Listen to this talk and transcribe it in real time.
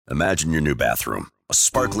Imagine your new bathroom. A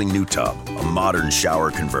sparkling new tub, a modern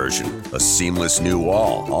shower conversion, a seamless new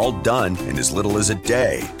wall, all done in as little as a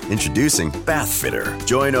day. Introducing Bath Fitter.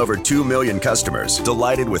 Join over 2 million customers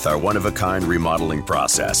delighted with our one-of-a-kind remodeling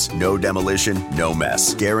process. No demolition, no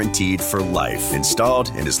mess. Guaranteed for life. Installed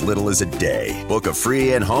in as little as a day. Book a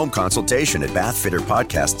free in-home consultation at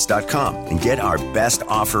bathfitterpodcasts.com and get our best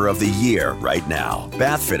offer of the year right now.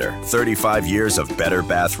 Bath Fitter, 35 years of better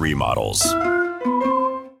bath remodels.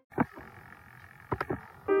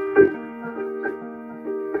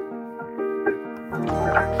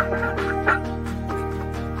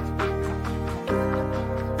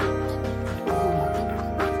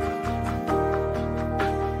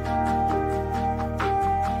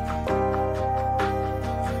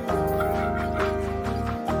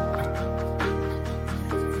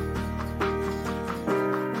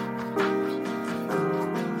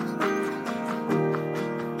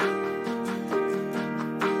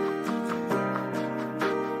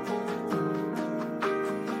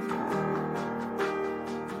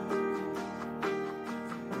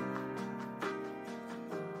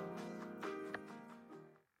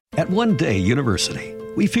 At One Day University,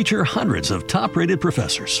 we feature hundreds of top-rated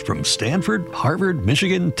professors from Stanford, Harvard,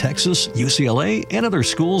 Michigan, Texas, UCLA, and other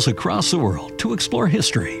schools across the world to explore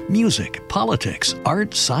history, music, politics,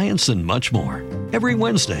 art, science, and much more. Every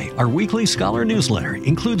Wednesday, our weekly Scholar newsletter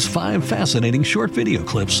includes 5 fascinating short video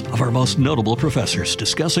clips of our most notable professors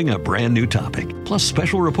discussing a brand new topic, plus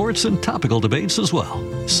special reports and topical debates as well.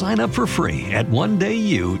 Sign up for free at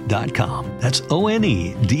onedayu.com. That's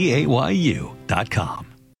ONEDAYU.com.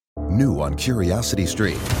 New on Curiosity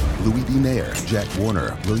Stream. Louis B. Mayer, Jack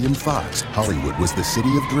Warner, William Fox. Hollywood was the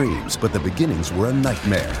city of dreams, but the beginnings were a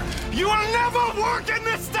nightmare. You will never work in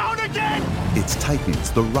this town again! It's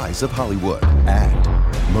Titans, the rise of Hollywood. And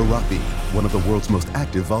Merapi, one of the world's most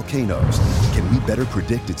active volcanoes. Can we better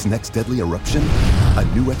predict its next deadly eruption? A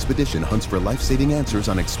new expedition hunts for life-saving answers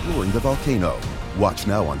on exploring the volcano. Watch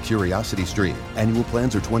now on Curiosity Stream. Annual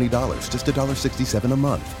plans are $20, just $1.67 a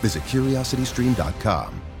month. Visit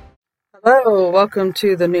curiositystream.com. Hello, welcome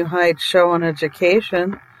to the New Heights Show on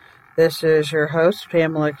Education. This is your host,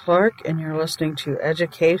 Pamela Clark, and you're listening to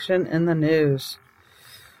Education in the News.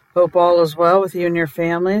 Hope all is well with you and your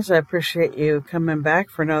families. I appreciate you coming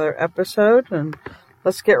back for another episode, and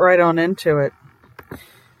let's get right on into it.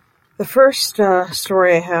 The first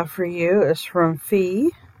story I have for you is from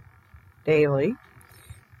Fee Daily,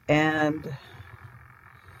 and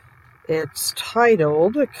it's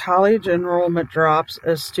titled, College Enrollment Drops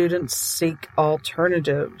as Students Seek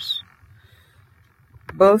Alternatives.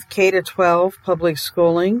 Both K-12 public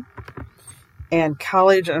schooling and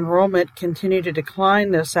college enrollment continue to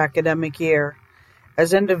decline this academic year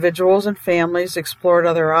as individuals and families explored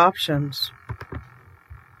other options.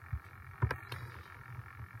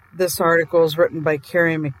 This article is written by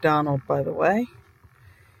Carrie McDonald, by the way,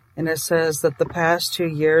 and it says that the past 2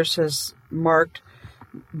 years has marked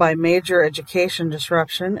by major education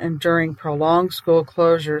disruption and during prolonged school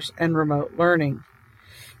closures and remote learning.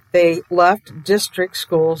 They left district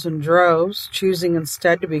schools in droves, choosing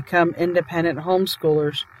instead to become independent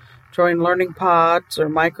homeschoolers, join learning pods or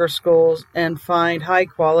micro schools, and find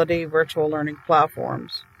high-quality virtual learning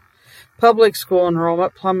platforms. Public school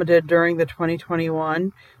enrollment plummeted during the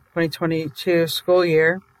 2021-2022 school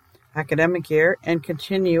year, academic year, and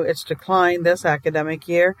continue its decline this academic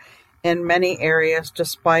year in many areas,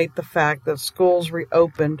 despite the fact that schools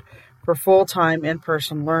reopened for full-time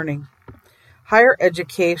in-person learning. Higher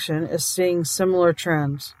education is seeing similar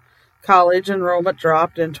trends. College enrollment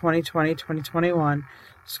dropped in 2020-2021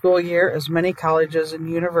 school year as many colleges and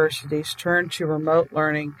universities turned to remote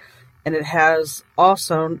learning, and it has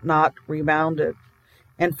also not rebounded.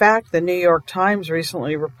 In fact, the New York Times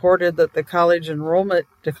recently reported that the college enrollment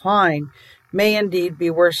decline may indeed be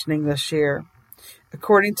worsening this year.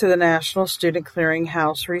 According to the National Student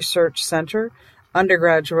Clearinghouse Research Center,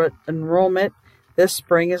 undergraduate enrollment this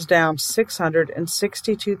spring is down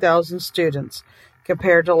 662,000 students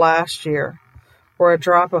compared to last year, or a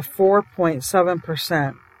drop of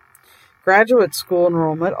 4.7%. Graduate school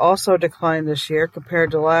enrollment also declined this year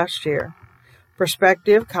compared to last year.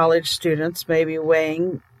 Prospective college students may be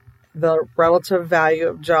weighing the relative value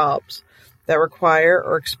of jobs that require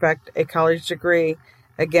or expect a college degree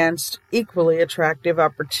against equally attractive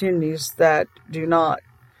opportunities that do not,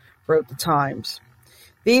 wrote the Times.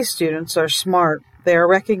 These students are smart. They are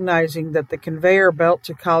recognizing that the conveyor belt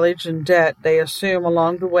to college and debt they assume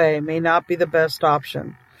along the way may not be the best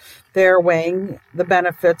option. They are weighing the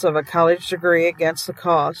benefits of a college degree against the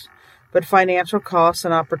cost, but financial cost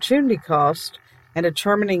and opportunity cost, and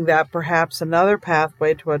determining that perhaps another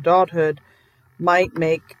pathway to adulthood might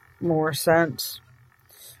make more sense.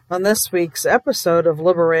 On this week's episode of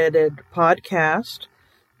Liberated Podcast,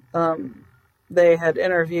 they had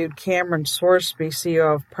interviewed Cameron Sorsby,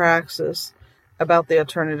 CEO of Praxis, about the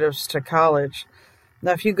alternatives to college.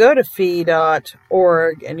 Now, if you go to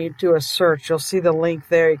fee.org and you do a search, you'll see the link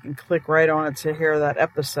there. You can click right on it to hear that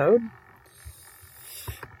episode.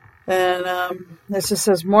 And this just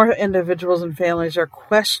says more individuals and families are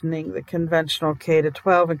questioning the conventional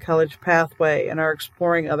K-12 and college pathway and are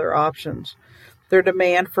exploring other options. Their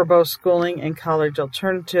demand for both schooling and college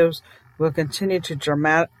alternatives will continue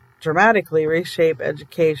to dramatically reshape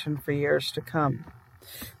education for years to come.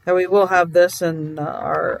 Now, we will have this in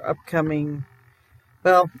our upcoming,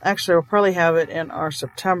 well, actually, we'll probably have it in our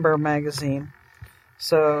September magazine.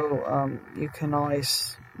 So you can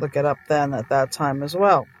always look it up then at that time as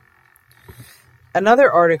well.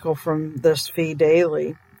 Another article from this Fee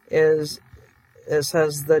Daily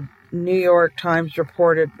says the New York Times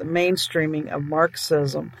reported the mainstreaming of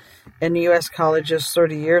Marxism in U.S. colleges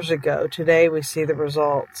 30 years ago. Today we see the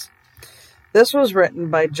results. This was written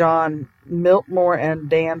by John Miltmore and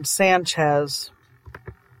Dan Sanchez.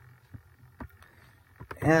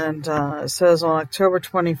 And it says on October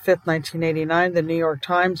 25th, 1989, the New York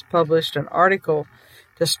Times published an article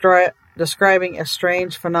describing a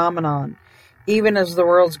strange phenomenon. Even as the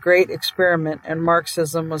world's great experiment in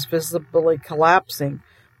Marxism was visibly collapsing,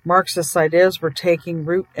 Marxist ideas were taking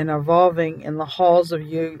root and evolving in the halls of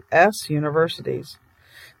U.S. universities.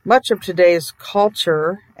 Much of today's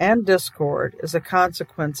culture and discord is a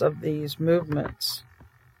consequence of these movements.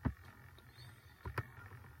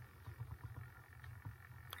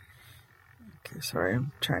 Okay, sorry,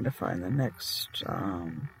 I'm trying to find the next.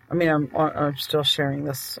 I'm still sharing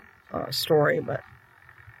this story, but.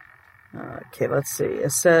 Okay, let's see.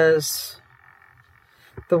 It says,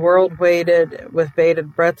 the world waited with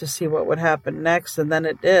bated breath to see what would happen next, and then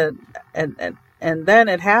it did. And then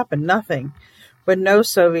it happened, nothing. When no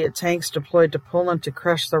Soviet tanks deployed to Poland to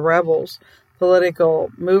crush the rebels,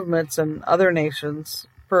 political movements in other nations,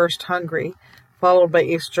 first Hungary, followed by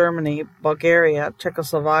East Germany, Bulgaria,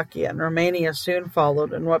 Czechoslovakia, and Romania soon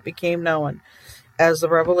followed in what became known as the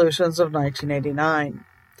revolutions of 1989.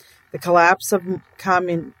 The collapse of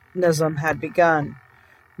communism had begun.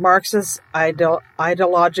 Marx's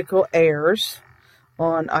ideological heirs,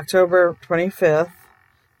 on October 25th,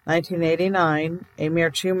 1989, a mere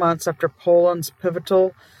 2 months after Poland's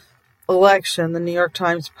pivotal election, the New York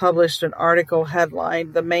Times published an article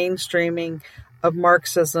headlined "The Mainstreaming of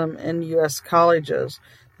Marxism in U.S. Colleges."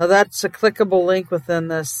 Now, that's a clickable link within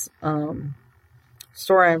this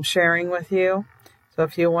story I'm sharing with you. So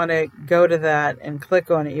if you want to go to that and click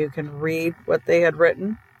on it, you can read what they had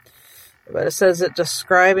written. But it says it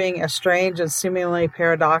describing a strange and seemingly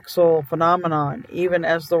paradoxical phenomenon, even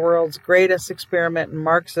as the world's greatest experiment in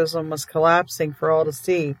Marxism was collapsing for all to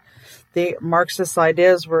see. The Marxist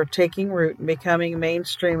ideas were taking root and becoming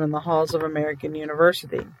mainstream in the halls of American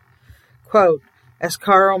university. Quote, as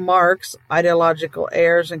Karl Marx, ideological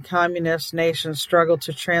heirs and communist nations struggled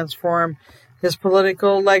to transform his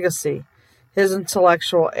political legacy, his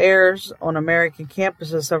intellectual heirs on American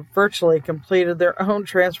campuses have virtually completed their own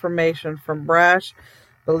transformation from brash,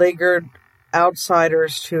 beleaguered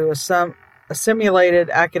outsiders to assimilated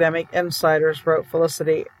academic insiders, wrote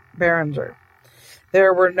Felicity Berenger.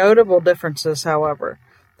 There were notable differences, however.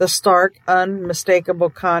 The stark, unmistakable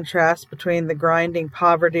contrast between the grinding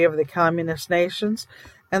poverty of the communist nations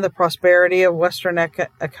and the prosperity of Western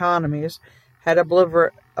economies had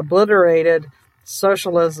obliterated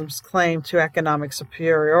socialism's claim to economic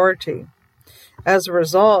superiority. As a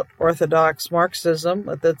result, orthodox Marxism,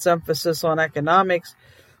 with its emphasis on economics,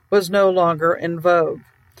 was no longer in vogue.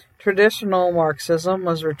 Traditional Marxism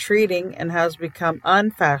was retreating and has become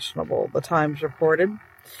unfashionable, the Times reported.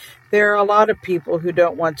 There are a lot of people who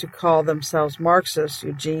don't want to call themselves Marxists.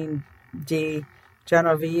 Eugene D.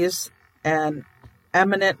 Genovese, an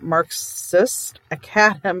eminent Marxist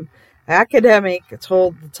academic,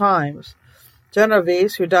 told the Times.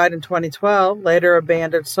 Genovese, who died in 2012, later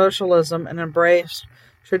abandoned socialism and embraced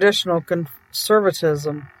traditional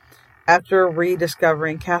conservatism after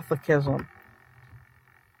rediscovering Catholicism.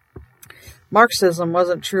 Marxism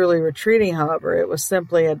wasn't truly retreating, however. It was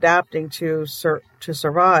simply adapting to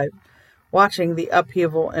survive. Watching the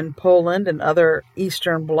upheaval in Poland and other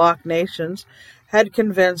Eastern Bloc nations had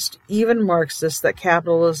convinced even Marxists that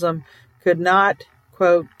capitalism could not,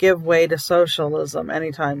 quote, give way to socialism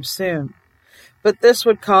anytime soon. But this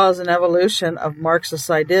would cause an evolution of Marxist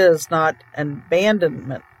ideas, not an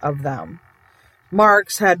abandonment of them.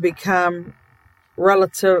 Marx had become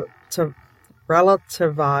relativized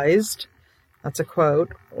That's a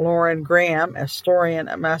quote. Lauren Graham, a historian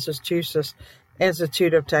at Massachusetts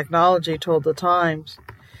Institute of Technology, told the Times.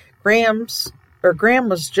 Graham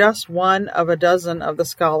was just one of a dozen of the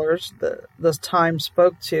scholars the Times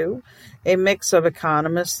spoke to, a mix of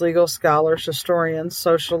economists, legal scholars, historians,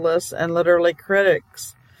 socialists, and literary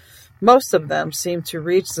critics. Most of them seemed to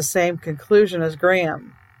reach the same conclusion as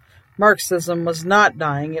Graham. Marxism was not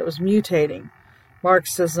dying, it was mutating.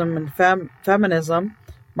 Marxism and feminism,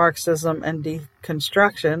 Marxism and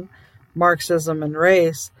deconstruction, Marxism and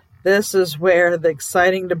race, this is where the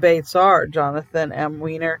exciting debates are, Jonathan M.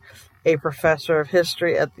 Weiner, a professor of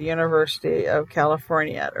history at the University of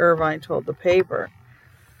California at Irvine, told the paper.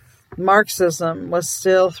 Marxism was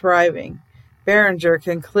still thriving. Berenger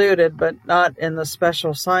concluded, but not in the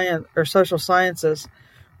special science or social sciences,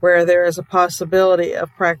 where there is a possibility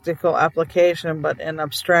of practical application, but in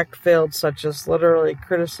abstract fields such as literary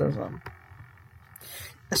criticism.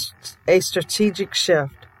 A strategic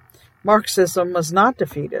shift. Marxism was not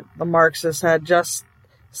defeated. The Marxists had just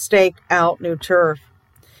staked out new turf,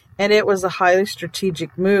 and it was a highly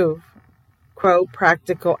strategic move. Quote,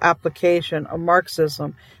 practical application of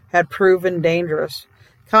Marxism had proven dangerous.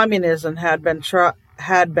 Communism had been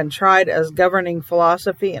tried as governing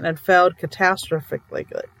philosophy and had failed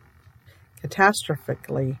catastrophically.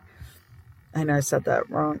 I know I said that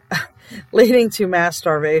wrong. Leading to mass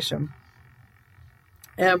starvation,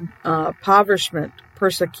 impoverishment,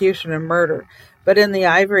 persecution, and murder. But in the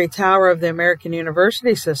ivory tower of the American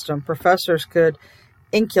university system, professors could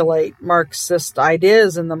inculcate Marxist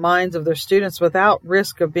ideas in the minds of their students without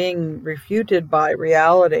risk of being refuted by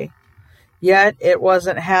reality. Yet it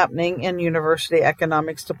wasn't happening in university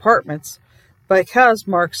economics departments because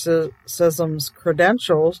Marxism's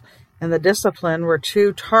credentials and the discipline were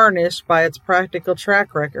too tarnished by its practical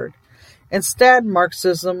track record. Instead,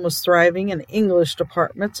 Marxism was thriving in English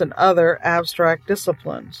departments and other abstract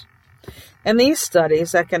disciplines. In these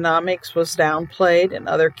studies, economics was downplayed and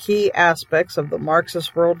other key aspects of the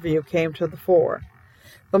Marxist worldview came to the fore.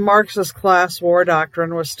 The Marxist class war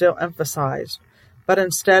doctrine was still emphasized, but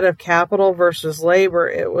instead of capital versus labor,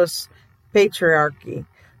 it was patriarchy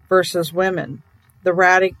versus women, the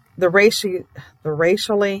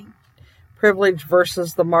racially privileged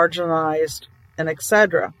versus the marginalized, and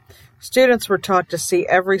etc. Students were taught to see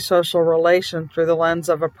every social relation through the lens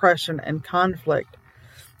of oppression and conflict.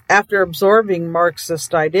 After absorbing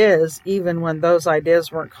Marxist ideas, even when those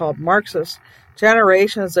ideas weren't called Marxist,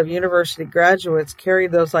 generations of university graduates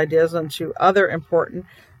carried those ideas into other important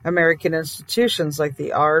American institutions like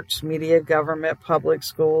the arts, media, government, public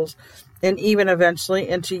schools, and even eventually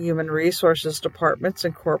into human resources departments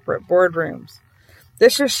and corporate boardrooms.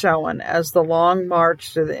 This is shown as the long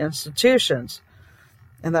march through the institutions.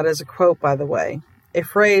 And that is a quote, by the way, a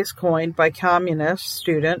phrase coined by communist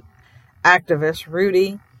student activist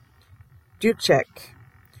Rudy Ducek,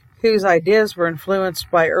 whose ideas were influenced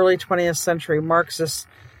by early 20th century Marxist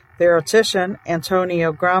theoretician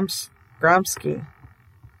Antonio Gramsci.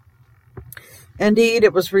 Indeed,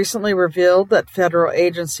 it was recently revealed that federal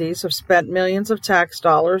agencies have spent millions of tax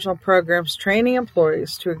dollars on programs training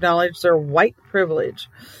employees to acknowledge their white privilege.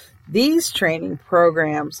 These training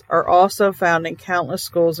programs are also found in countless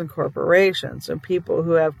schools and corporations, and people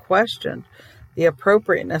who have questioned the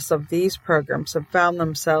appropriateness of these programs have found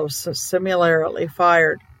themselves similarly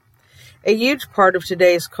fired. A huge part of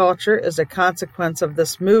today's culture is a consequence of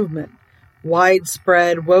this movement,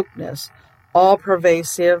 widespread wokeness,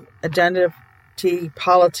 all-pervasive identity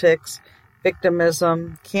politics,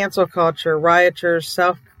 victimism, cancel culture, rioters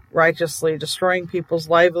self-righteously destroying people's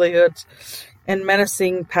livelihoods, and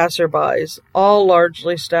menacing passerbys, all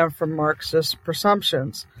largely stem from Marxist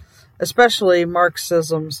presumptions, especially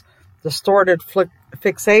Marxism's distorted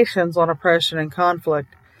fixations on oppression and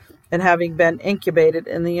conflict, and having been incubated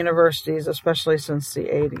in the universities, especially since the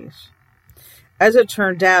 80s. As it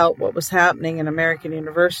turned out, what was happening in American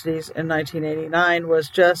universities in 1989 was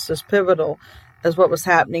just as pivotal as what was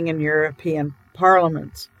happening in European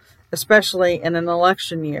parliaments, especially in an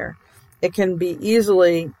election year. It can be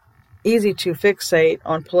easy to fixate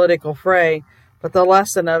on political fray, but the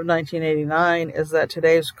lesson of 1989 is that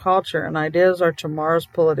today's culture and ideas are tomorrow's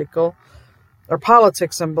politics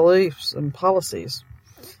and beliefs and policies.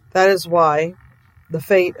 That is why the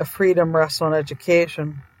fate of freedom rests on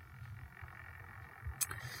education.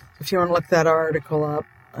 If you want to look that article up,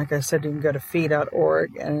 like I said, you can go to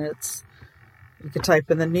fee.org, and you can type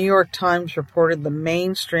in the New York Times reported the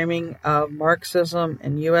mainstreaming of Marxism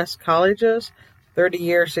in U.S. colleges 30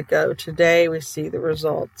 years ago. Today, we see the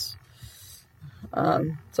results.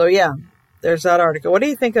 So yeah, there's that article. What do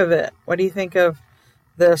you think of it? What do you think of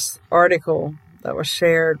this article that was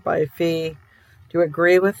shared by Fee Do you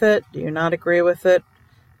agree with it? Do you not agree with it?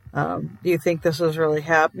 Do you think this is really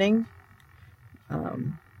happening?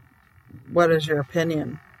 What is your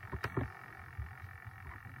opinion?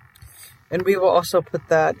 And we will also put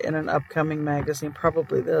that in an upcoming magazine,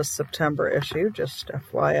 probably the September issue, just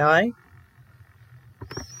FYI.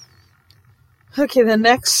 Okay, the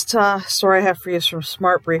next story I have for you is from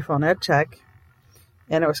Smart Brief on EdTech,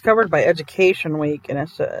 and it was covered by Education Week, and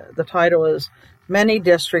the title is Many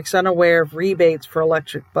Districts Unaware of Rebates for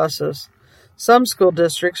Electric Buses. Some school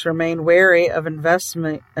districts remain wary of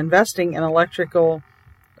investing in electric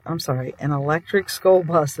school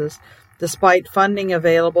buses, despite funding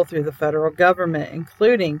available through the federal government,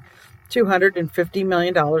 including $250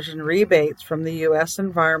 million in rebates from the U.S.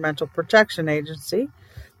 Environmental Protection Agency,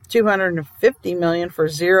 $250 million for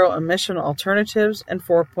zero-emission alternatives, and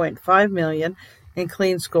 $4.5 million in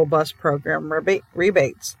Clean School Bus Program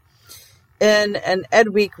rebates. In an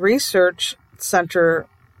EdWeek Research Center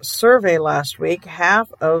survey last week,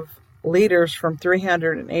 half of leaders from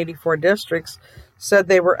 384 districts said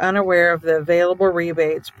they were unaware of the available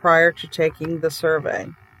rebates prior to taking the survey.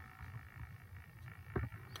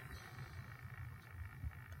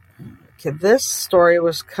 Okay, this story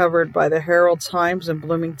was covered by the Herald Times in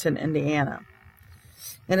Bloomington, Indiana.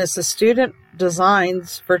 And it's a student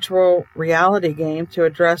designs virtual reality game to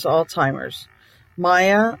address Alzheimer's.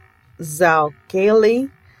 Maya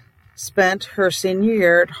Zalkali spent her senior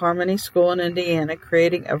year at Harmony School in Indiana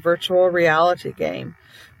creating a virtual reality game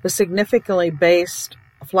with significantly based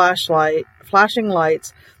flashing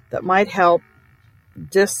lights that might help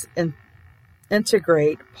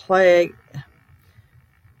disintegrate plaque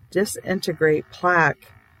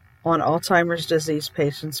on Alzheimer's disease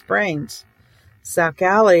patients' brains.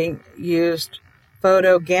 Zalkali used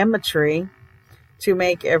photogrammetry to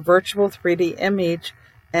make a virtual 3D image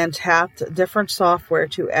and tapped different software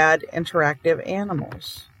to add interactive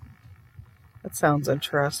animals. That sounds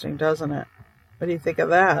interesting, doesn't it? What do you think of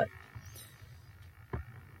that?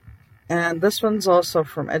 And this one's also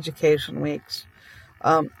from Education Weeks.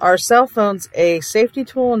 Are cell phones a safety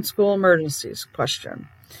tool in school emergencies? Question.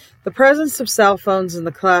 The presence of cell phones in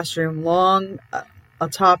the classroom, long a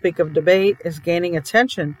topic of debate, is gaining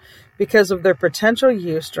attention because of their potential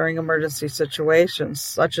use during emergency situations,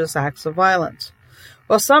 such as acts of violence.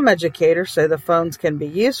 While some educators say the phones can be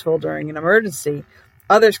useful during an emergency,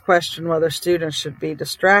 others question whether students should be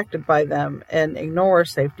distracted by them and ignore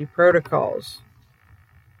safety protocols.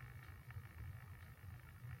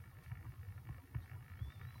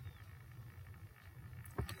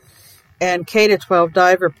 And K-12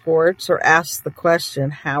 dive reports are asked the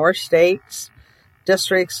question, how are states,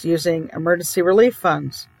 districts using emergency relief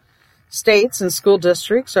funds? States and school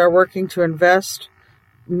districts are working to invest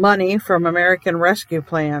money from American Rescue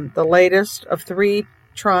Plan, the latest of 3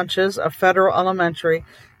 tranches of federal elementary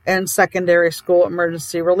and secondary school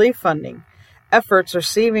emergency relief funding. Efforts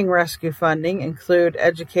receiving rescue funding include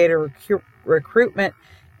educator recruitment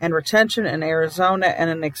and retention in Arizona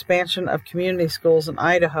and an expansion of community schools in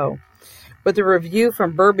Idaho, with a review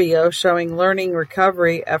from Burbio showing learning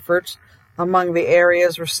recovery efforts among the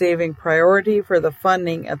areas receiving priority for the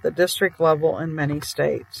funding at the district level in many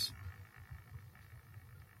states.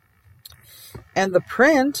 And the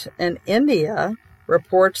Print in India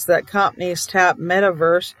reports that companies tap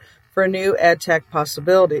metaverse for new edtech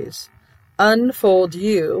possibilities. Unfold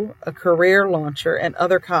U, a career launcher, and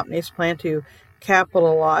other companies plan to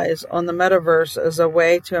capitalize on the metaverse as a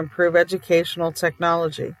way to improve educational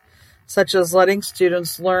technology, such as letting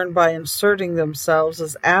students learn by inserting themselves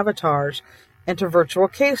as avatars into virtual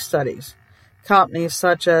case studies. Companies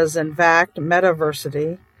such as Invact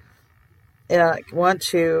Metaversity want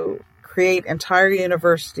to create entire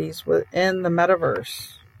universities within the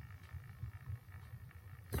metaverse.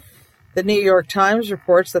 The New York Times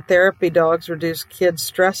reports that therapy dogs reduce kids'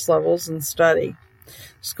 stress levels in study.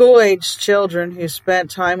 School-aged children who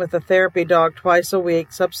spent time with a therapy dog twice a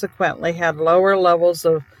week subsequently had lower levels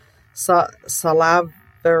of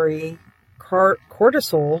salivary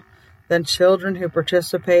cortisol than children who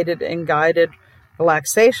participated in guided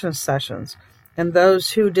relaxation sessions, and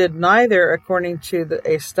those who did neither, according to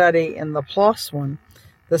a study in the PLOS one.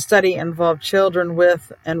 The study involved children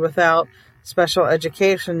with and without special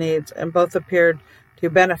education needs, and both appeared to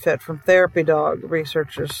benefit from therapy dog,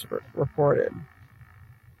 researchers reported.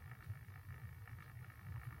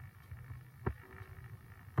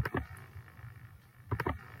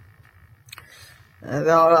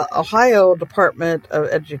 The Ohio Department of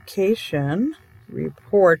Education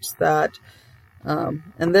reports that,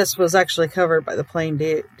 and this was actually covered by the Plain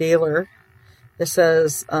Dealer, it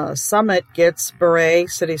says, Summit gets Beret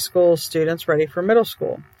City School students ready for middle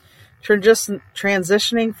school.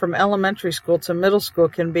 Transitioning from elementary school to middle school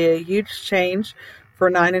can be a huge change for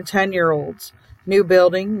 9 and 10-year-olds. New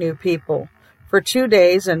building, new people. For 2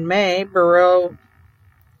 days in May, Beret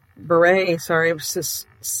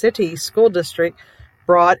City School District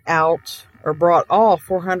brought all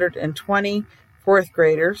 420 fourth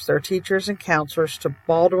graders, their teachers, and counselors to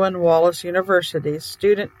Baldwin Wallace University's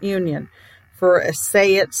Student Union for a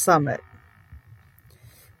Say It Summit.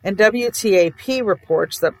 And WTAP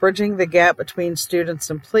reports that bridging the gap between students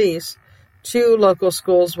and police, 2 local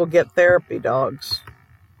schools will get therapy dogs.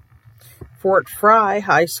 Fort Fry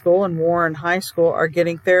High School and Warren High School are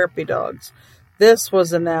getting therapy dogs. This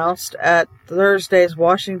was announced at Thursday's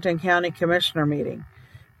Washington County Commissioner meeting.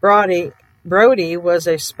 Brody was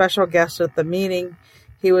a special guest at the meeting.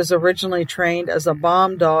 He was originally trained as a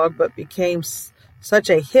bomb dog, but became such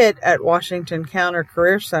a hit at Washington County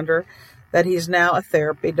Career Center that he's now a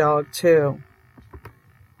therapy dog too.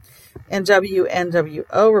 And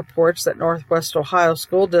WNWO reports that Northwest Ohio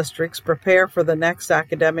school districts prepare for the next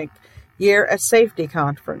academic year at Safety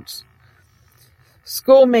Conference.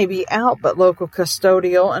 School may be out, but local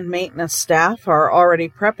custodial and maintenance staff are already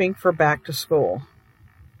prepping for back to school.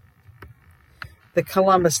 The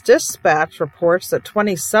Columbus Dispatch reports that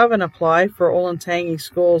 27 apply for Olentangy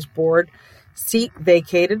Schools Board seat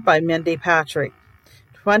vacated by Mindy Patrick.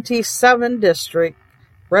 27 district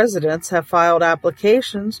residents have filed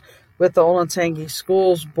applications with the Olentangy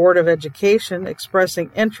Schools Board of Education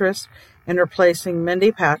expressing interest in replacing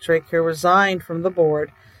Mindy Patrick, who resigned from the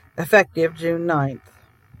board effective June 9th.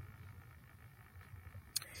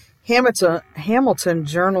 Hamilton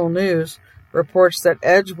Journal News reports that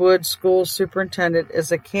Edgewood School Superintendent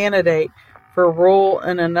is a candidate for role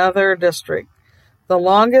in another district. The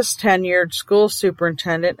longest tenured school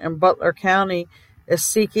superintendent in Butler County is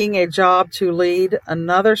seeking a job to lead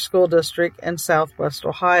another school district in southwest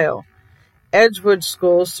Ohio. Edgewood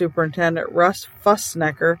School Superintendent Russ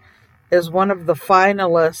Fussnecker is one of the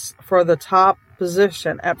finalists for the top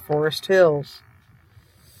position at Forest Hills.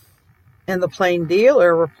 And the Plain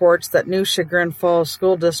Dealer reports that new Chagrin Falls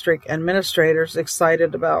School District administrators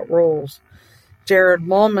excited about roles. Jared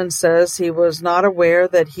Mullman says he was not aware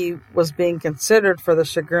that he was being considered for the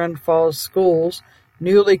Chagrin Falls Schools'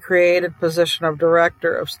 newly created position of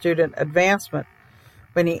Director of Student Advancement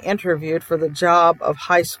when he interviewed for the job of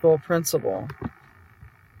high school principal.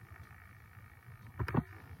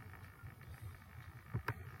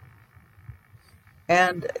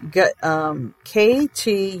 And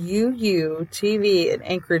KTUU-TV in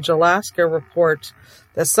Anchorage, Alaska reports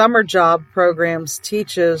that summer job programs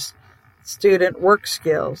teaches student work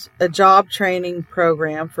skills, a job training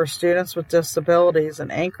program for students with disabilities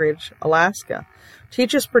in Anchorage, Alaska,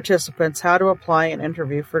 teaches participants how to apply and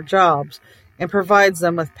interview for jobs and provides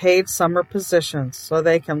them with paid summer positions so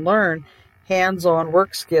they can learn hands-on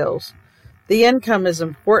work skills. The income is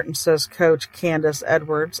important, says Coach Candace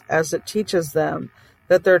Edwards, as it teaches them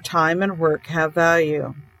that their time and work have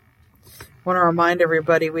value. I want to remind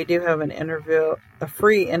everybody we do have a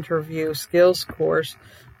free interview skills course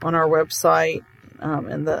on our website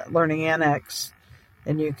in the Learning Annex,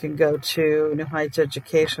 and you can go to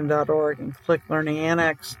newheightseducation.org and click Learning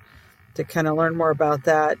Annex to kind of learn more about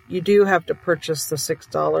that. You do have to purchase the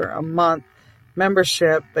 $6 a month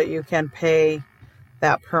membership, but you can pay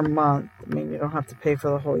that per month. I mean, you don't have to pay for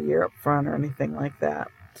the whole year up front or anything like that.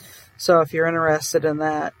 So if you're interested in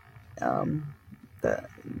that,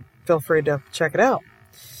 feel free to check it out.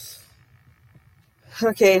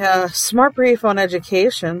 Okay, Smart Brief on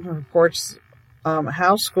Education reports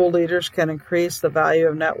how school leaders can increase the value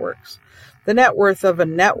of networks. The net worth of a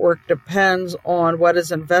network depends on what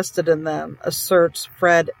is invested in them, asserts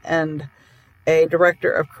Fred End, a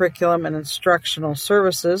director of curriculum and instructional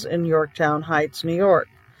services in Yorktown Heights, New York.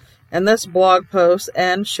 In this blog post,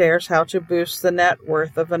 End shares how to boost the net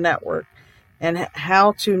worth of a network and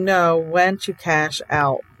how to know when to cash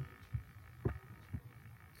out.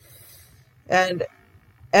 And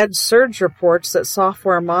Ed Surge reports that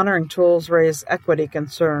software monitoring tools raise equity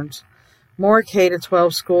concerns. More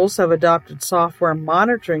K-12 schools have adopted software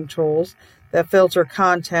monitoring tools that filter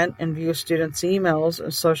content and view students' emails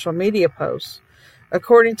and social media posts,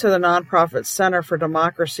 according to the nonprofit Center for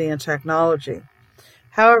Democracy and Technology.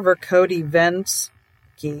 However, Cody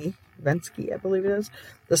Vensky, I believe it is,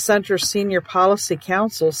 the center's senior policy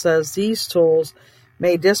counsel, says these tools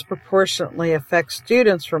may disproportionately affect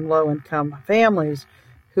students from low-income families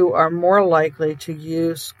who are more likely to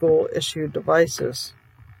use school-issued devices.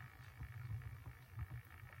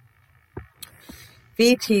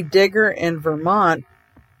 V.T. Digger in Vermont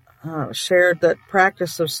shared that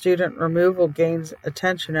practice of student removal gains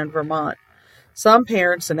attention in Vermont. Some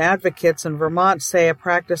parents and advocates in Vermont say a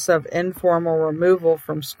practice of informal removal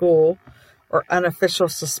from school or unofficial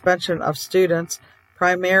suspension of students,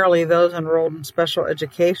 primarily those enrolled in special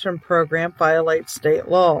education program, violates state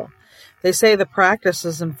law. They say the practice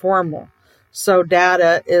is informal, so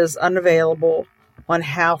data is unavailable on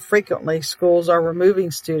how frequently schools are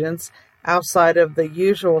removing students outside of the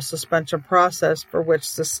usual suspension process for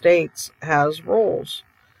which the state has rules.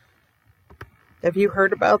 Have you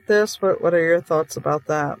heard about this? What are your thoughts about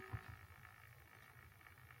that?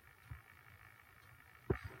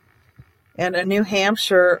 And a New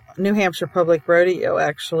Hampshire Public Radio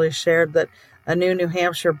actually shared that a New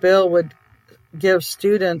Hampshire bill would give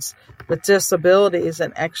students with disabilities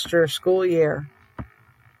an extra school year.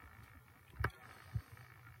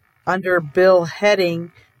 Under bill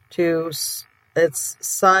heading to it's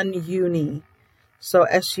SUNUNI, so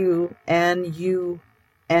SUNUNU,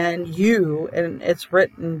 and it's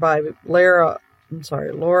written by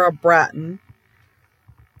Laura Bratton.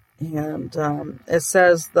 And it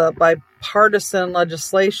says the bipartisan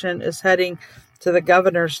legislation is heading to the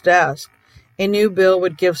governor's desk. A new bill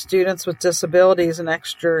would give students with disabilities an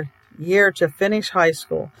extra year to finish high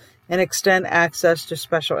school and extend access to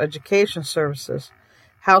special education services.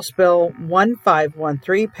 House Bill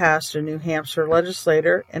 1513 passed a New Hampshire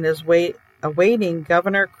legislature and is awaiting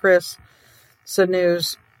Governor Chris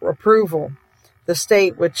Sununu's approval. The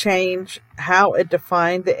state would change how it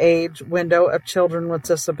defined the age window of children with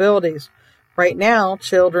disabilities. Right now,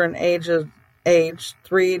 children aged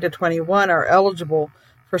 3 to 21 are eligible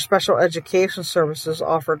for special education services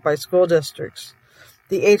offered by school districts.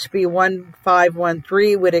 The HB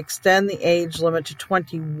 1513 would extend the age limit to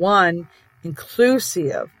 21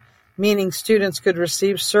 inclusive, meaning students could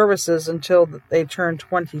receive services until they turn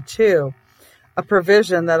 22, a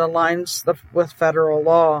provision that aligns with federal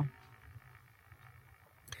law.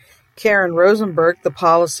 Karen Rosenberg, the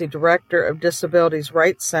policy director of Disabilities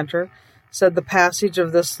Rights Center, said the passage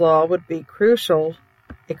of this law would be a crucial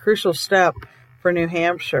step for New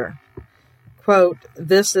Hampshire. Quote,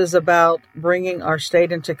 "This is about bringing our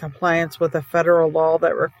state into compliance with a federal law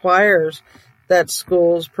that requires that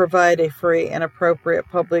schools provide a free and appropriate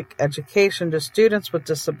public education to students with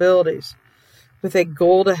disabilities, with a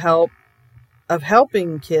goal of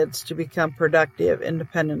helping kids to become productive,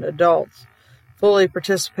 independent adults, fully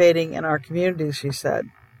participating in our community," she said.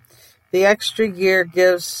 The extra year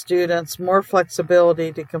gives students more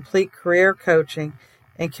flexibility to complete career coaching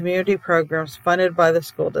and community programs funded by the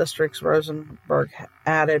school districts, Rosenberg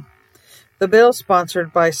added. The bill,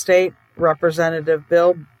 sponsored by State Representative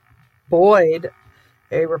Bill Boyd,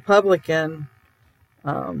 a Republican,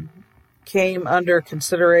 came under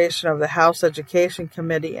consideration of the House Education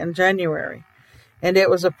Committee in January, and it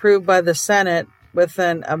was approved by the Senate with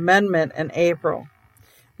an amendment in April.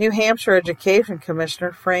 New Hampshire Education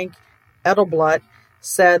Commissioner Frank Edelblatt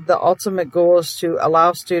said the ultimate goal is to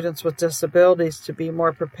allow students with disabilities to be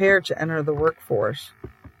more prepared to enter the workforce.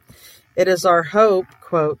 It is our hope,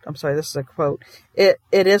 this is a quote, it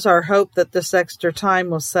is our hope that this extra time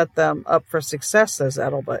will set them up for success, says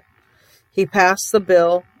Edelblatt. He passed the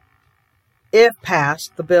bill. If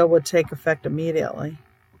passed, the bill would take effect immediately.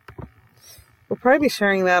 We'll probably be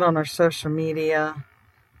sharing that on our social media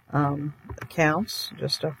accounts,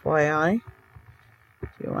 just FYI, if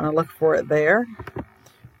you want to look for it there.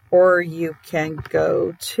 Or you can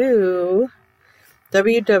go to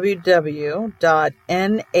www.nhpr.org.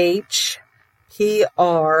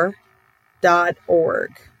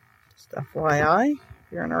 Just FYI, if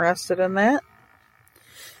you're interested in that.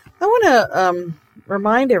 I want to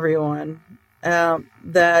remind everyone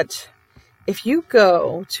that if you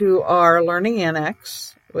go to our Learning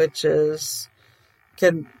Annex, which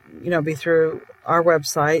can be through our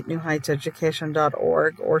website,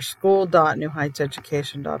 newheightseducation.org, or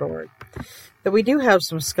school.newheightseducation.org, that we do have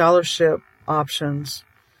some scholarship options,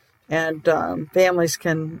 and families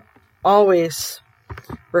can always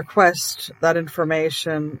request that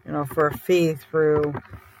information, for a fee through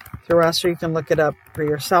us, or you can look it up for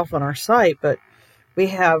yourself on our site. But we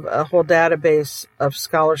have a whole database of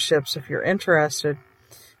scholarships if you're interested.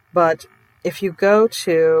 But if you go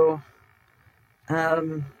to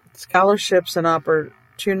scholarships and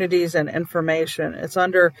opportunities and information, it's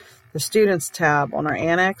under the Students tab on our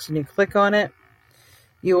Annex, and you click on it,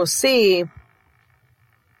 you will see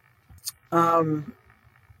at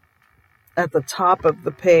the top of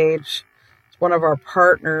the page, it's one of our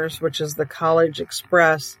partners, which is the College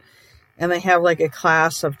Express, and they have like a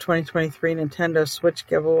class of 2023 Nintendo Switch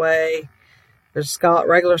giveaway. There's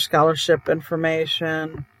regular scholarship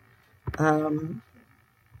information, and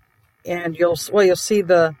you'll see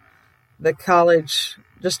the college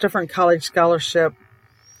just different college scholarship.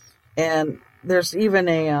 And there's even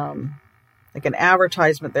an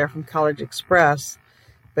advertisement there from College Express,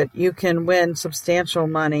 but you can win substantial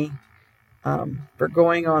money for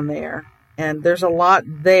going on there. And there's a lot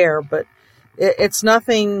there, but it's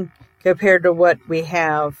nothing compared to what we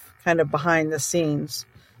have kind of behind the scenes.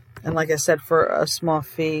 And like I said, for a small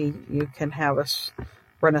fee, you can have us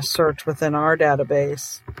run a search within our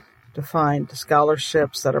database to find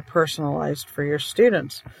scholarships that are personalized for your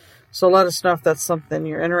students. So let us know if that's something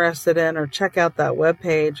you're interested in, or check out that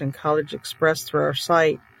webpage and College Express through our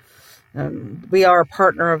site. We are a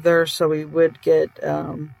partner of theirs, so we would get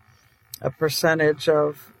a percentage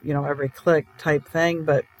of, every click type thing.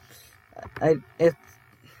 But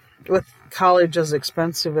with college as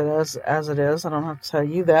expensive as it is, I don't have to tell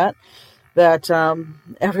you that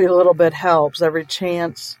every little bit helps. Every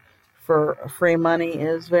chance for free money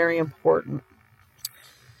is very important.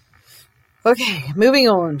 Okay, moving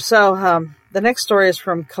on. So the next story is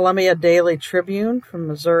from Columbia Daily Tribune from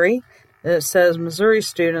Missouri. It says, Missouri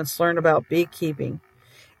students learn about beekeeping.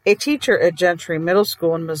 A teacher at Gentry Middle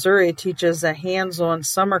School in Missouri teaches a hands-on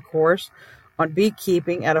summer course on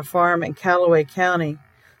beekeeping at a farm in Callaway County.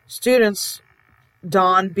 Students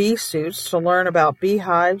don bee suits to learn about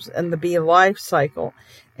beehives and the bee life cycle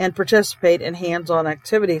and participate in hands-on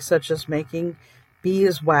activities such as making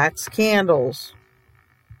beeswax candles.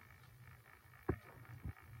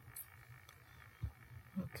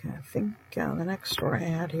 Okay, I think the next story I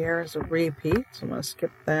had here is a repeat, so I'm going to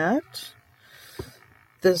skip that.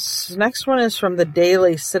 This next one is from the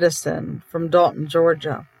Daily Citizen from Dalton,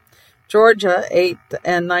 Georgia. Georgia 8th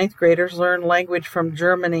and 9th graders learn language from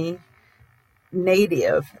Germany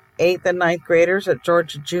native. 8th and 9th graders at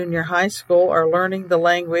Georgia Junior High School are learning the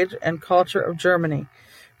language and culture of Germany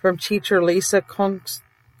from teacher Lisa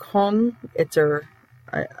Konitzer.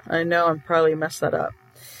 I know I'm probably messed that up.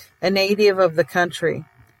 A native of the country.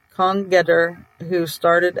 Kongetter, who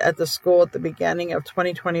started at the school at the beginning of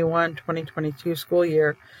 2021-2022 school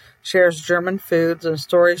year, shares German foods and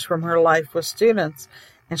stories from her life with students,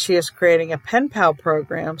 and she is creating a pen pal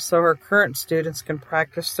program so her current students can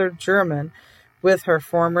practice their German with her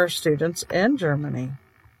former students in Germany.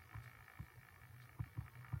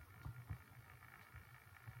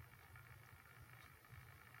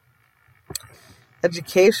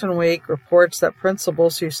 Education Week reports that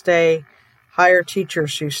principals who stay hire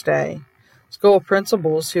teachers who stay. School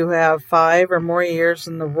principals who have 5 or more years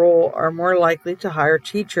in the role are more likely to hire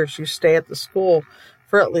teachers who stay at the school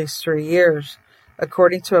for at least 3 years,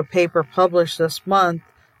 according to a paper published this month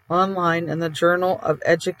online in the Journal of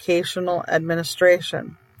Educational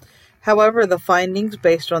Administration. However, the findings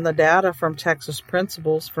based on the data from Texas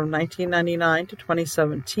principals from 1999 to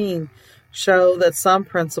 2017 show that some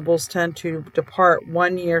principals tend to depart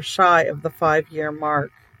 1 year shy of the 5-year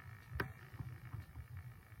mark.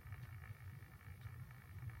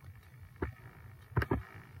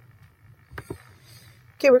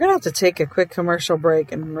 Okay, we're going to have to take a quick commercial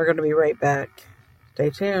break, and we're going to be right back.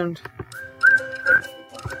 Stay tuned.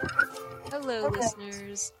 Hello,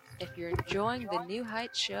 listeners. If you're enjoying the New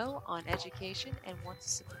Heights show on education and want to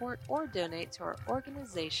support or donate to our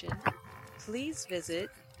organization, please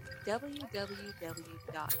visit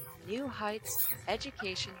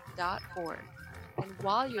www.newheightseducation.org. And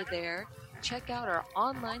while you're there, check out our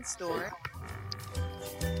online store.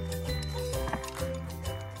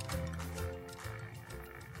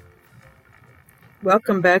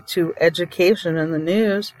 Welcome back to Education in the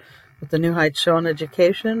News with the New Heights Show on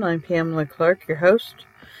Education. I'm Pamela Clark, your host,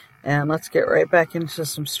 and let's get right back into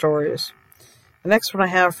some stories. The next one I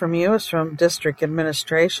have from you is from District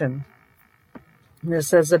Administration. And it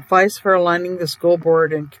says, advice for aligning the school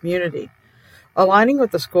board and community. Aligning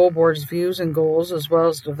with the school board's views and goals, as well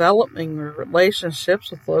as developing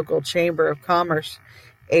relationships with local Chamber of Commerce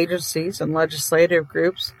agencies and legislative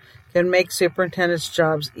groups, can make superintendents'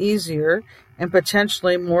 jobs easier and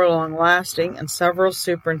potentially more long-lasting, and several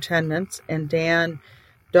superintendents and Dan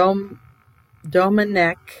Domenech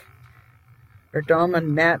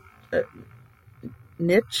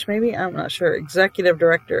Niche, maybe? I'm not sure. Executive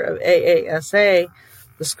Director of AASA,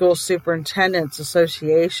 the School Superintendents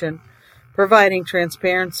Association, providing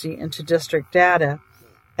transparency into district data,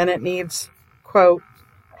 and it needs, quote,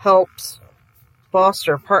 helps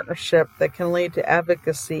foster partnership that can lead to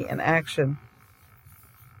advocacy and action,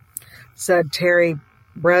 said Terry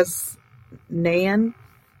Bresnahan,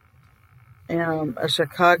 a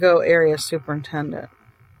Chicago area superintendent.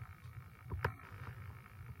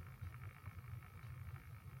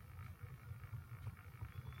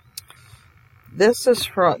 This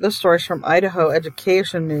story is from Idaho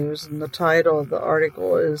Education News, and the title of the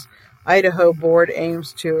article is Idaho board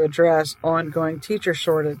aims to address ongoing teacher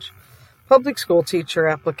shortage. Public school teacher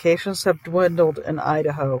applications have dwindled in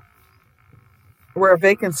Idaho, where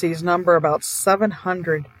vacancies number about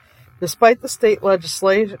 700, despite the state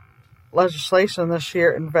legislation this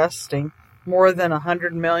year investing more than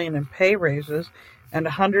 $100 million in pay raises and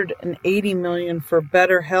 $180 million for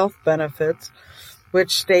better health benefits,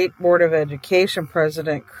 which State Board of Education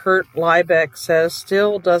President Kurt Liebeck says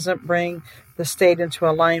still doesn't bring the state into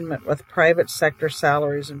alignment with private sector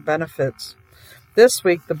salaries and benefits. This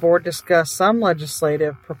week, the board discussed some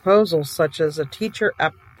legislative proposals, such as a teacher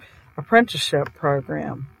apprenticeship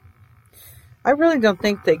program. I really don't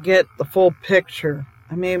think they get the full picture.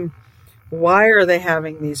 I mean, why are they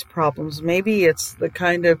having these problems? Maybe it's the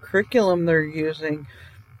kind of curriculum they're using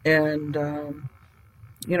and,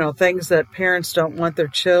 things that parents don't want their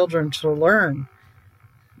children to learn.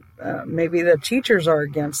 Maybe the teachers are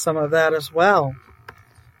against some of that as well.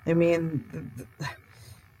 I mean,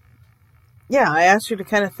 I ask you to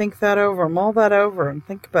kind of think that over, mull that over, and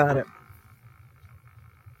think about it.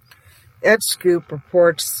 EdScoop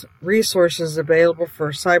reports resources available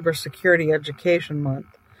for Cybersecurity Education Month.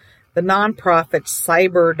 The nonprofit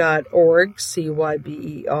cyber.org,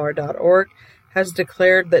 cyber.org, has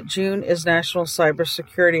declared that June is National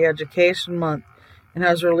Cybersecurity Education Month and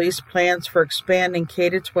has released plans for expanding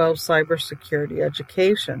K-12 cybersecurity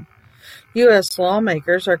education. U.S.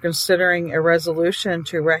 lawmakers are considering a resolution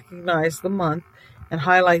to recognize the month and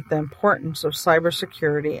highlight the importance of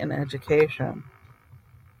cybersecurity in education.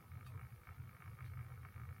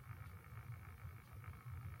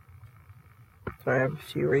 So I have a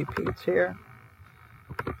few repeats here.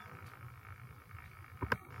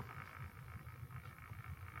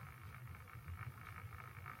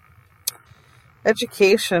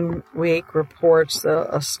 Education Week reports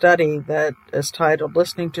a study that is titled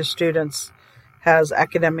 "Listening to Students Has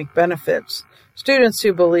Academic Benefits." Students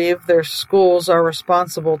who believe their schools are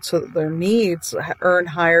responsible to their needs earn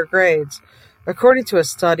higher grades. According to a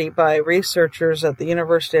study by researchers at the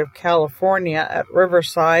University of California at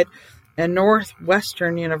Riverside and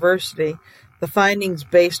Northwestern University, the findings,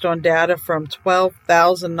 based on data from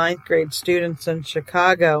 12,000 ninth grade students in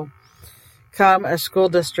Chicago, come as school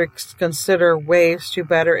districts consider ways to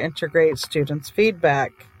better integrate students'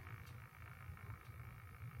 feedback.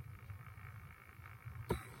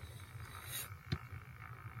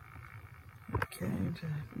 Okay,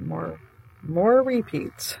 more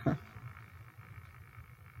repeats.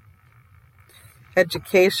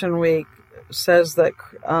 Education Week says that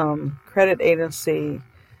credit agency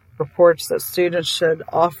reports that students should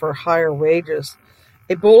offer higher wages.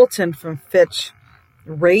 A bulletin from Fitch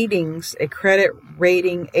Ratings, a credit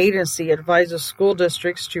rating agency, advises school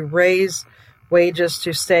districts to raise wages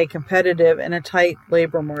to stay competitive in a tight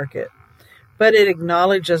labor market. But it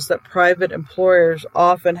acknowledges that private employers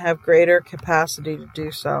often have greater capacity to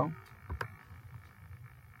do so.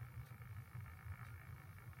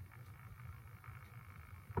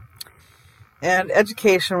 And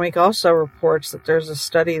Education Week also reports that there's a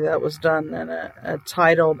study that was done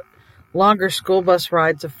titled "Longer School Bus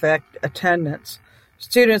Rides Affect Attendance."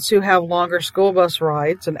 Students who have longer school bus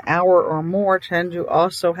rides, an hour or more, tend to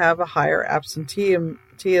also have a higher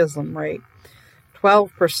absenteeism rate,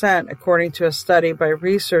 12%, according to a study by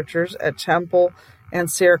researchers at Temple and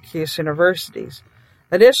Syracuse universities.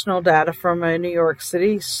 Additional data from a New York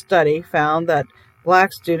City study found that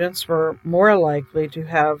Black students were more likely to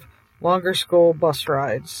have longer school bus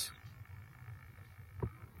rides.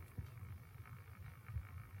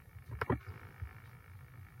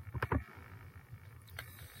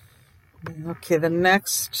 Okay, the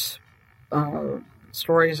next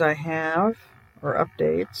stories I have, or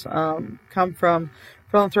updates, come from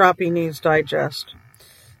Philanthropy News Digest. It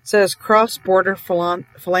says cross-border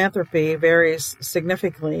philanthropy varies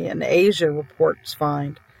significantly in Asia, reports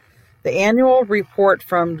find. The annual report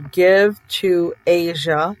from Give to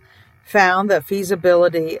Asia found that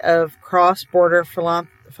feasibility of cross-border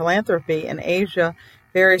philanthropy in Asia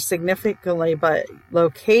varies significantly by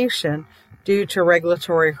location due to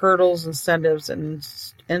regulatory hurdles, incentives, and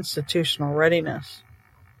institutional readiness.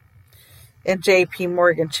 And J.P.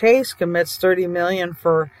 Morgan Chase commits $30 million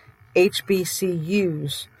for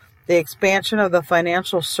HBCUs. The expansion of the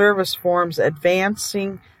Financial Service Forum's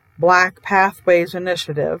Advancing Black Pathways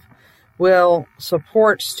initiative will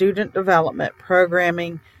support student development,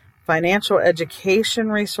 programming, financial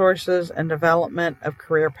education resources, and development of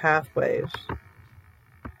career pathways.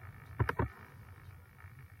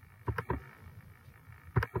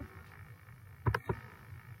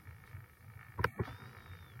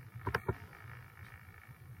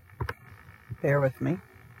 Bear with me.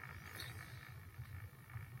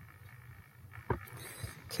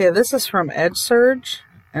 Okay, this is from EdSurge,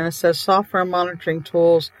 and it says software monitoring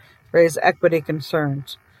tools raise equity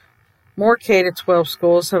concerns. More K-12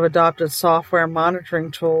 schools have adopted software monitoring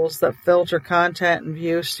tools that filter content and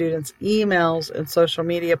view students' emails and social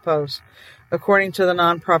media posts, according to the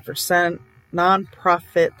nonprofit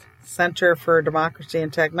Center for Democracy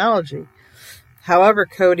and Technology. However,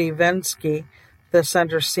 Cody Vensky, the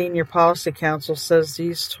center's senior policy counsel, says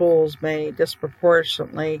these tools may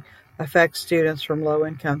disproportionately affect students from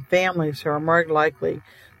low-income families who are more likely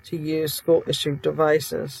to use school-issued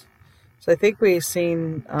devices. So I think we've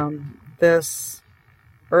seen this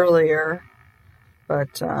earlier,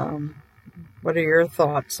 but what are your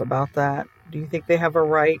thoughts about that? Do you think they have a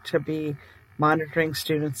right to be monitoring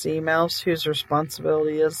students' emails? Whose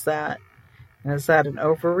responsibility is that? And is that an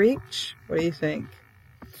overreach? What do you think?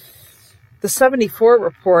 The 74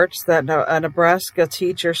 reports that a Nebraska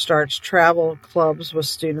teacher starts travel clubs with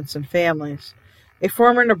students and families. A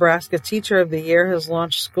former Nebraska Teacher of the Year has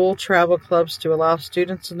launched school travel clubs to allow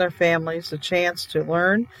students and their families a chance to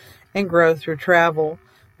learn and grow through travel,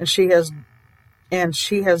 and she has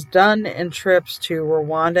done in trips to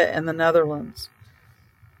Rwanda and the Netherlands.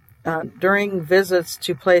 During visits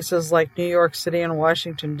to places like New York City and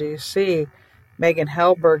Washington, D.C., Megan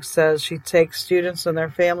Hellberg says she takes students and their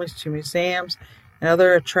families to museums and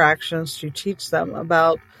other attractions to teach them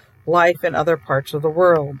about life in other parts of the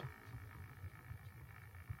world.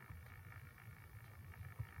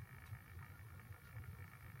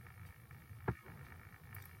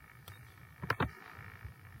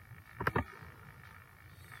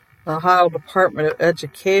 The Ohio Department of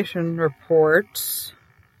Education reports,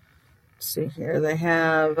 let's see here, they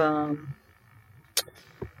have,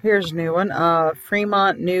 here's a new one,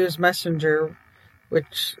 Fremont News Messenger,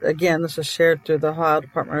 which, again, this is shared through the Ohio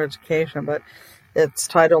Department of Education, but it's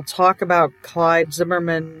titled, Talk About Clyde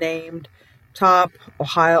Zimmerman Named Top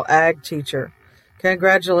Ohio Ag Teacher.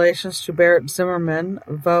 Congratulations to Barrett Zimmerman,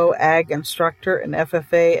 VO Ag Instructor and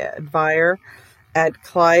FFA Advisor at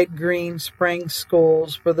Clyde Green Springs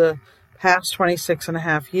Schools for the past 26 and a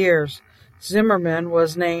half years. Zimmerman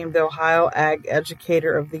was named the Ohio Ag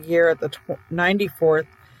Educator of the Year at the 94th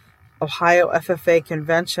Ohio FFA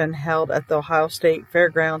Convention held at the Ohio State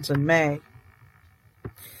Fairgrounds in May.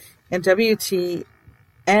 And WTN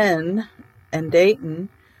in Dayton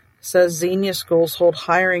says Xenia schools hold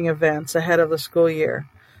hiring events ahead of the school year.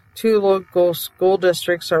 2 local school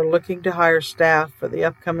districts are looking to hire staff for the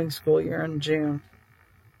upcoming school year in June.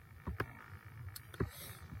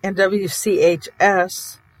 And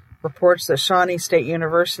WCHS reports that Shawnee State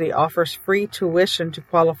University offers free tuition to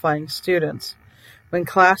qualifying students. When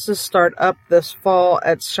classes start up this fall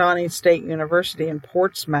at Shawnee State University in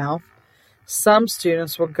Portsmouth, some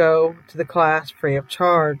students will go to the class free of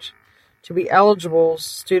charge. To be eligible,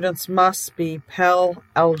 students must be Pell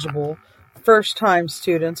eligible, first-time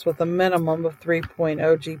students with a minimum of 3.0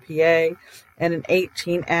 GPA and an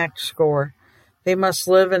 18 ACT score. They must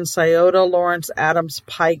live in Scioto, Lawrence, Adams,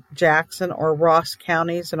 Pike, Jackson, or Ross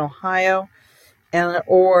counties in Ohio,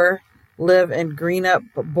 or live in Greenup,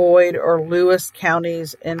 Boyd, or Lewis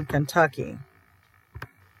counties in Kentucky.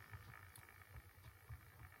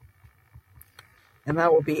 And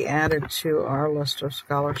that will be added to our list of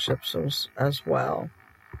scholarships as well.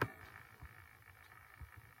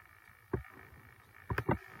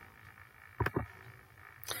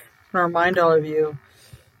 I want to remind all of you,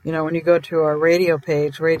 when you go to our radio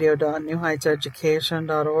page,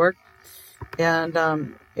 radio.newheightseducation.org,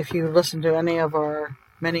 and if you listen to any of our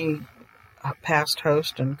many past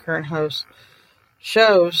host and current host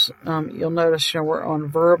shows, you'll notice we're on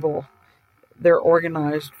Verbal. They're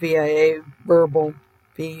organized via Verbal,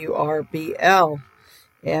 VURBL,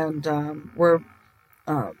 and we're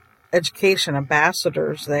education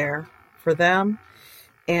ambassadors there for them.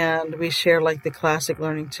 And we share like the Classic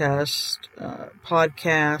Learning Test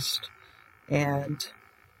podcast and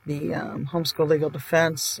the Homeschool Legal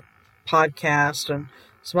Defense podcast and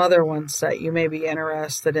some other ones that you may be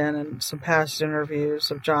interested in, and some past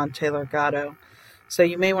interviews of John Taylor Gatto. So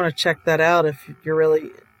you may want to check that out if you're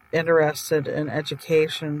really interested in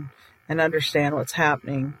education and understand what's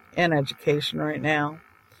happening in education right now.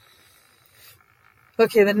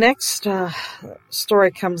 Okay, the next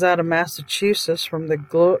story comes out of Massachusetts from the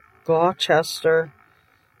Gloucester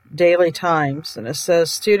Daily Times, and it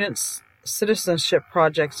says students' citizenship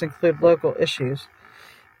projects include local issues.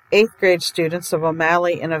 8th grade students of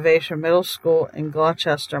O'Malley Innovation Middle School in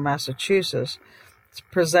Gloucester, Massachusetts,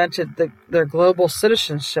 presented their global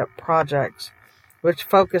citizenship projects, which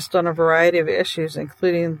focused on a variety of issues,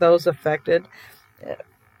 including those affecting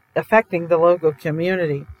the local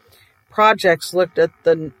community. Projects looked at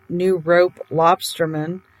the new rope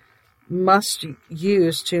lobstermen must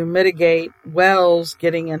use to mitigate wells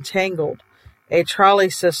getting entangled, a trolley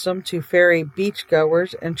system to ferry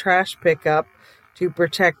beachgoers, and trash pickup to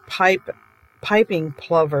protect piping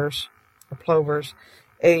plovers,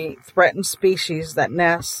 a threatened species that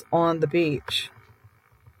nests on the beach.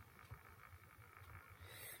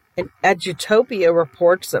 And Edutopia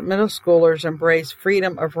reports that middle schoolers embrace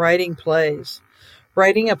freedom of writing plays.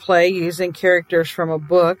 Writing a play using characters from a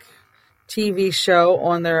book, TV show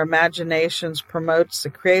on their imaginations promotes the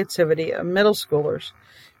creativity of middle schoolers,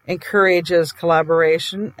 encourages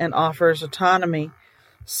collaboration, and offers autonomy.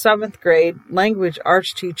 7th grade language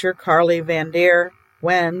arts teacher Carly Van Der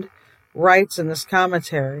Wend writes in this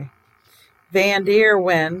commentary. Van Der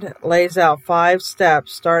Wend lays out 5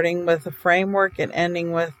 steps, starting with a framework and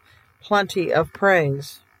ending with plenty of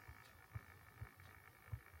praise.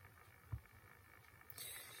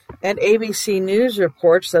 And ABC News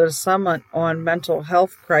reports that a summit on mental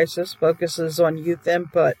health crisis focuses on youth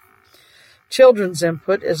input. Children's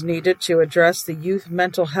input is needed to address the youth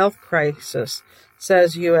mental health crisis,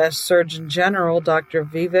 says U.S. Surgeon General Dr.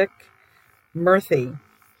 Vivek Murthy,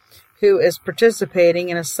 who is participating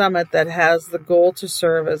in a summit that has the goal to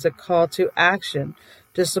serve as a call to action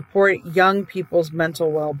to support young people's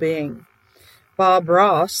mental well-being. Bob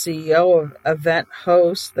Ross, CEO of event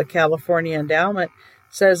host the California Endowment,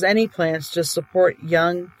 says any plans to support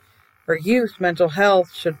youth mental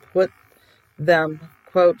health should put them,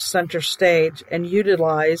 quote, center stage and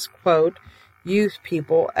utilize, quote, youth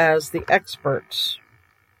people as the experts.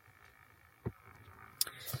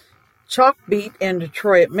 Chalkbeat in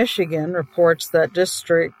Detroit, Michigan reports that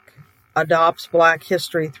district adopts Black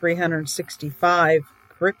History 365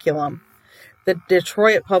 curriculum. The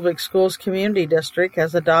Detroit Public Schools Community District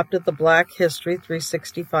has adopted the Black History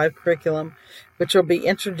 365 curriculum, which will be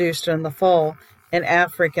introduced in the fall in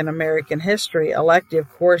African American history elective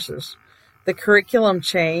courses. The curriculum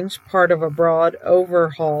change, part of a broad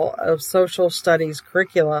overhaul of social studies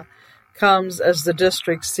curricula, comes as the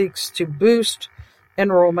district seeks to boost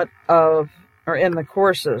enrollment in the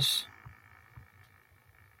courses.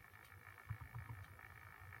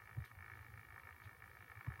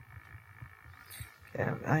 Okay,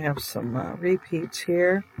 I have some repeats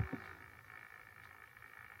here.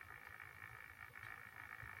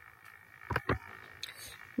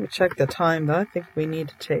 Let me check the time, though. I think we need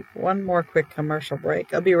to take one more quick commercial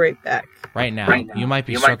break. I'll be right back. Right now, you might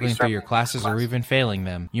be struggling through your classes or even failing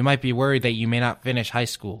them. You might be worried that you may not finish high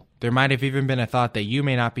school. There might have even been a thought that you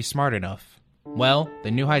may not be smart enough. Well,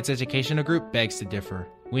 the New Heights Educational Group begs to differ.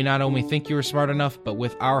 We not only think you are smart enough, but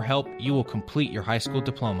with our help, you will complete your high school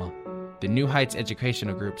diploma. The New Heights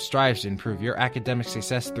Educational Group strives to improve your academic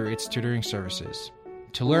success through its tutoring services.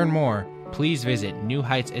 To learn more, please visit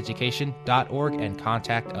newheightseducation.org and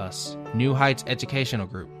contact us. New Heights Educational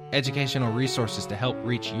Group, educational resources to help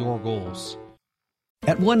reach your goals.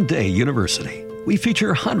 At One Day University, we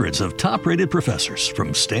feature hundreds of top-rated professors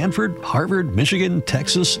from Stanford, Harvard, Michigan,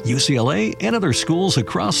 Texas, UCLA, and other schools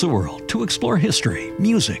across the world to explore history,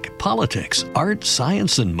 music, politics, art,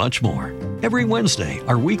 science, and much more. Every Wednesday,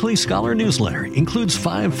 our weekly scholar newsletter includes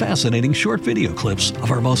 5 fascinating short video clips of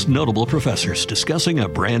our most notable professors discussing a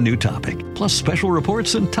brand new topic, plus special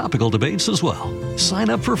reports and topical debates as well. Sign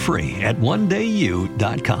up for free at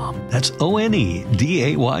onedayu.com. That's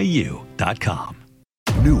ONEDAYU.com.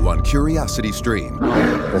 New on Curiosity Stream.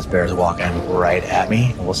 This bear's walking right at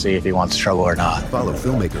me. We'll see if he wants trouble or not. Follow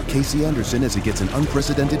filmmaker Casey Anderson as he gets an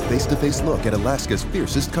unprecedented face-to-face look at Alaska's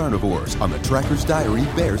fiercest carnivores on the Tracker's Diary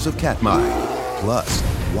Bears of Katmai. Plus,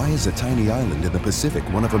 why is a tiny island in the Pacific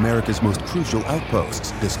one of America's most crucial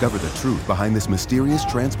outposts? Discover the truth behind this mysterious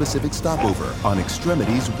trans-Pacific stopover on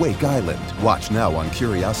Extremities Wake Island. Watch now on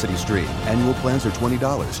Curiosity Stream. Annual plans are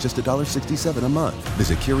 $20, just $1.67 a month.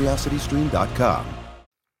 Visit curiositystream.com.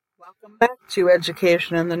 Welcome back to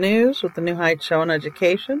Education in the News with the New Heights Show on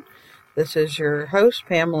Education. This is your host,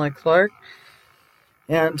 Pamela Clark.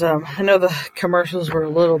 And I know the commercials were a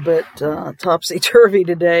little bit topsy-turvy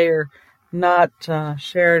today, or not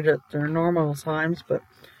shared at their normal times, but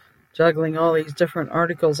juggling all these different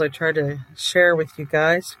articles I try to share with you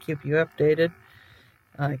guys, keep you updated.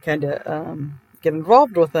 I kind of get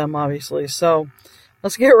involved with them, obviously. So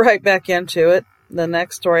let's get right back into it. The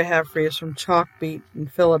next story I have for you is from Chalkbeat in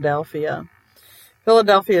Philadelphia.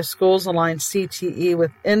 Philadelphia schools align CTE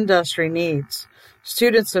with industry needs.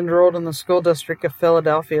 Students enrolled in the school district of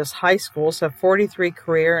Philadelphia's high schools have 43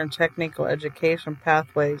 career and technical education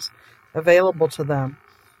pathways available to them,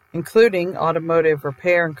 including automotive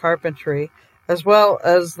repair and carpentry, as well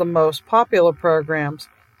as the most popular programs,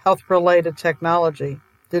 health-related technology,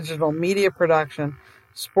 digital media production,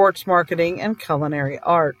 sports marketing, and culinary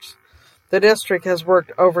arts. The district has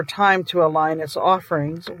worked overtime to align its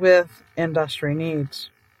offerings with industry needs.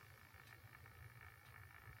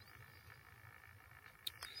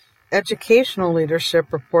 Educational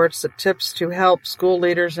leadership reports that tips to help school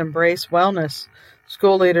leaders embrace wellness.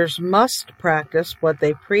 School leaders must practice what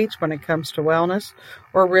they preach when it comes to wellness,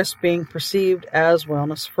 or risk being perceived as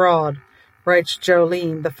wellness fraud, writes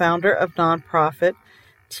Jolene, the founder of nonprofit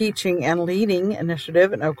Teaching and Leading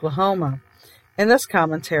Initiative in Oklahoma. In this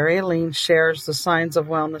commentary, Aline shares the signs of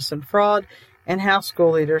wellness and fraud and how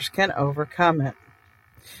school leaders can overcome it.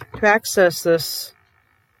 To access this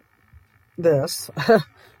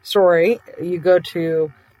story, you go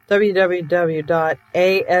to www.ascd.org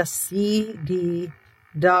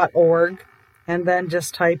and then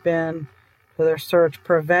just type in for their search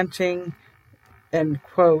preventing, in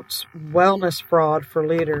quotes, wellness fraud for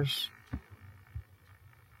leaders.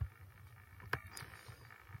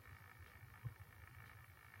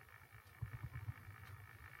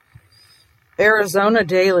 Arizona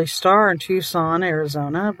Daily Star in Tucson,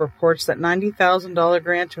 Arizona, reports that $90,000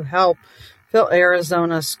 grant to help fill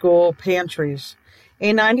Arizona school pantries.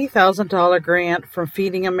 A $90,000 grant from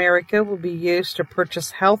Feeding America will be used to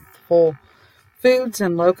purchase healthful foods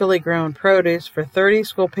and locally grown produce for 30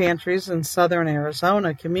 school pantries in southern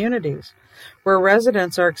Arizona communities, where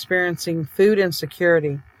residents are experiencing food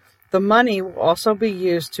insecurity. The money will also be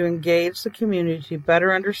used to engage the community to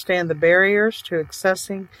better understand the barriers to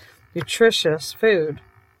accessing nutritious food.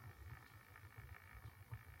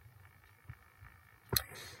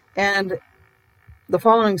 And the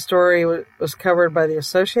following story was covered by the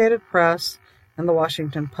Associated Press and the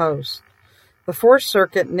Washington Post. The Fourth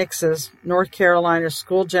Circuit nixes North Carolina's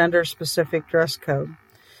school gender-specific dress code.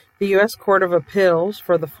 The U.S. Court of Appeals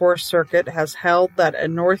for the Fourth Circuit has held that a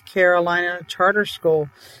North Carolina charter school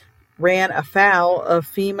ran afoul of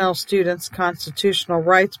female students' constitutional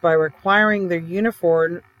rights by requiring their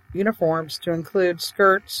uniforms to include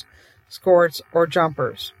skirts, skirts, or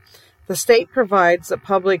jumpers. The state provides the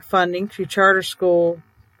public funding to charter school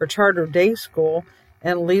or charter day school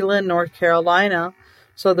in Leland, North Carolina,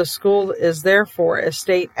 so the school is therefore a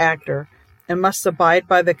state actor and must abide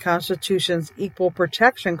by the Constitution's Equal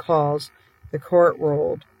Protection Clause, the court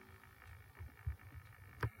ruled.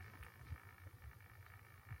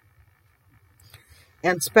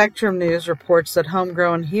 And Spectrum News reports that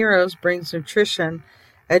Homegrown Heroes brings nutrition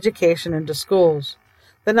education into schools.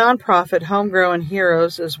 The nonprofit Homegrown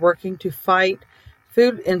Heroes is working to fight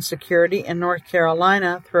food insecurity in North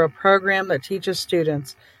Carolina through a program that teaches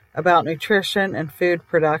students about nutrition and food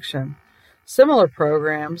production. Similar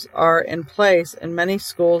programs are in place in many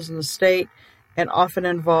schools in the state and often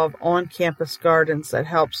involve on-campus gardens that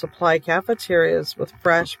help supply cafeterias with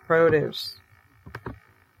fresh produce.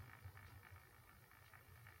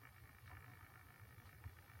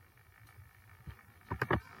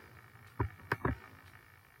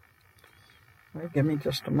 Give me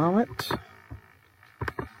just a moment.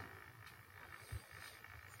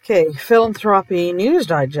 Okay, Philanthropy News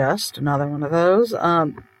Digest, another one of those,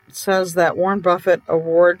 says that Warren Buffett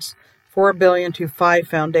awards $4 billion to 5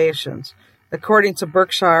 foundations. According to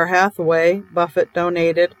Berkshire Hathaway, Buffett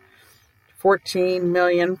donated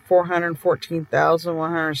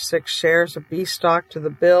 14,414,106 shares of B stock to the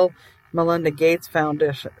Bill and Melinda Gates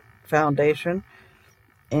Foundation,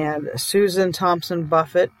 and Susan Thompson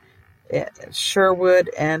Buffett, Sherwood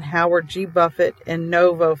and Howard G. Buffett and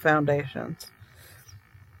Novo Foundations.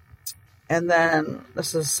 And then,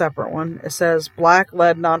 this is a separate one. It says,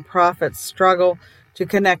 Black-led nonprofits struggle to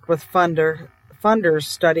connect with funders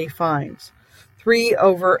study finds. 3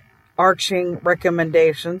 overarching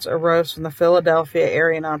recommendations arose from the Philadelphia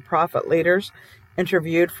area nonprofit leaders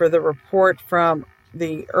interviewed for the report from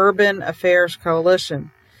the Urban Affairs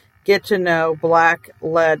Coalition. Get to know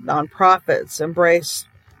Black-led nonprofits, embrace,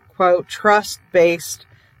 quote, trust-based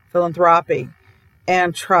philanthropy,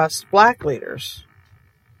 and trust Black leaders.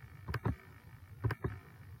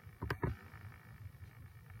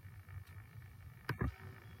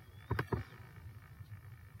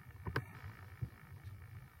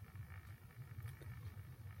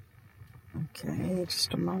 Okay,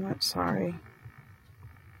 just a moment, sorry.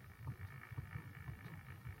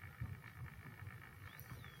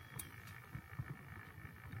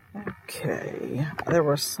 Okay, there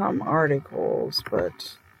were some articles,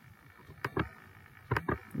 but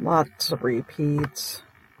lots of repeats.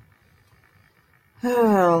 A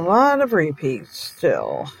lot of repeats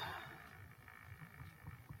still.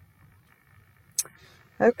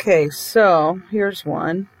 Okay, so here's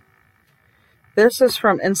one. This is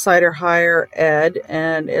from Insider Higher Ed,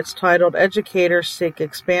 and it's titled, Educators Seek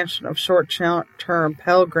Expansion of Short-Term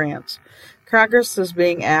Pell Grants. Congress is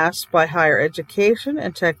being asked by higher education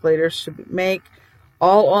and tech leaders to make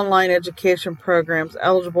all online education programs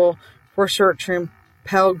eligible for short-term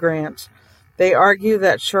Pell Grants. They argue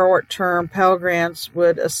that short-term Pell Grants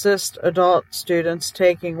would assist adult students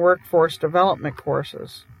taking workforce development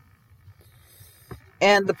courses.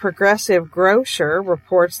 And the Progressive Grocer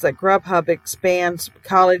reports that Grubhub expands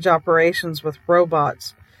college operations with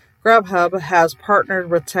robots. Grubhub has partnered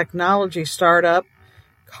with technology startup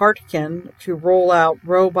Cartkin to roll out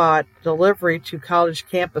robot delivery to college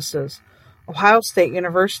campuses. Ohio State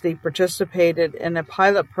University participated in a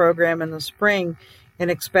pilot program in the spring and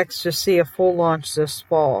expects to see a full launch this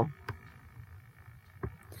fall.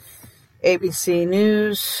 ABC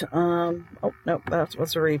News. That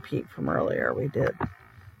was a repeat from earlier. We did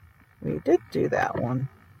do that one.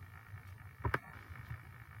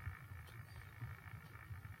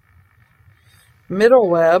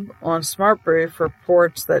 Middleweb on SmartBrief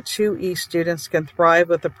reports that 2E students can thrive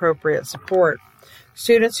with appropriate support.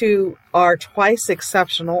 Students who are twice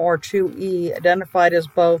exceptional, or 2E, identified as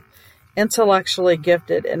both intellectually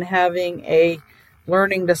gifted and having a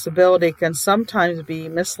learning disability, can sometimes be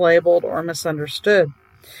mislabeled or misunderstood,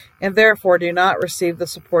 and therefore do not receive the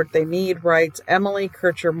support they need, writes Emily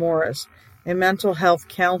Kircher-Morris, a mental health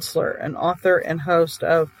counselor, an author and host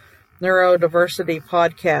of Neurodiversity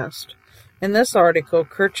Podcast. In this article,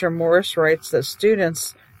 Kircher-Morris writes that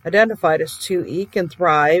students identified as 2E can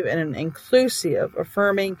thrive in an inclusive,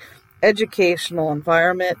 affirming educational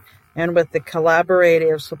environment and with the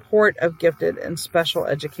collaborative support of gifted and special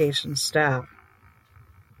education staff.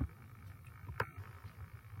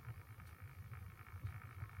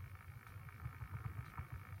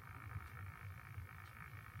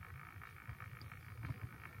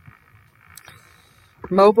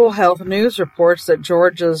 Mobile Health News reports that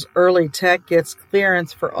Georgia's Early Tech gets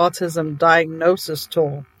clearance for autism diagnosis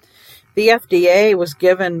tool. The FDA was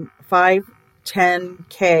given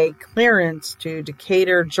 510K clearance to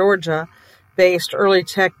Decatur, Georgia-based Early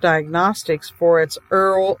Tech Diagnostics for its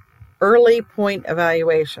early point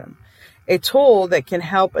evaluation, a tool that can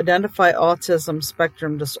help identify autism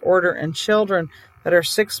spectrum disorder in children that are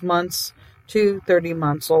 6 months to 30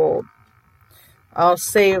 months old. I'll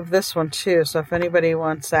save this one too, so if anybody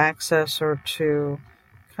wants access or to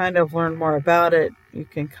kind of learn more about it, you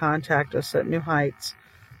can contact us at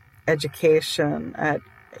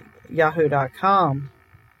newheightseducation@yahoo.com.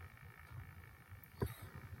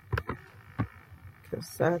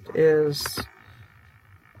 Because that is,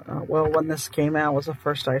 when this came out was the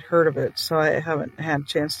first I'd heard of it, so I haven't had a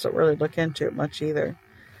chance to really look into it much either.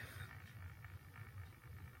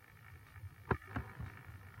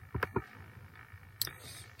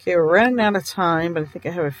 Okay, we're running out of time, but I think I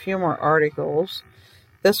have a few more articles.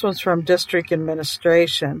 This one's from District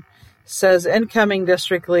Administration. Says incoming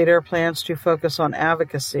district leader plans to focus on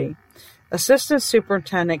advocacy. Assistant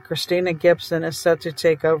Superintendent Christina Gibson is set to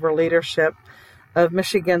take over leadership of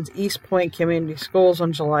Michigan's East Point Community Schools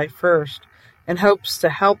on July 1st and hopes to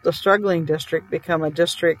help the struggling district become a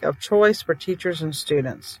district of choice for teachers and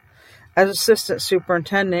students. As Assistant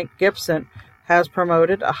Superintendent, Gibson has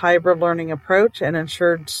promoted a hybrid learning approach and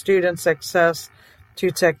ensured students access to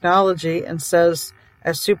technology, and says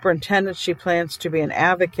as superintendent she plans to be an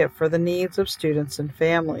advocate for the needs of students and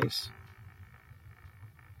families.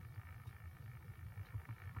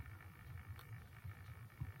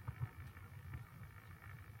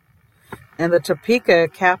 And the Topeka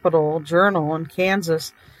Capital Journal in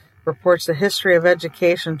Kansas reports the history of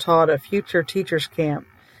education taught at Future Teachers Camp.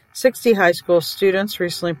 60 high school students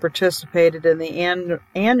recently participated in the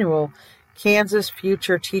annual Kansas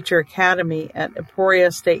Future Teacher Academy at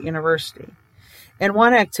Emporia State University. In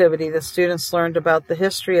one activity, the students learned about the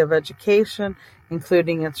history of education,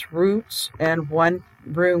 including its roots and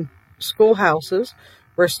one-room schoolhouses,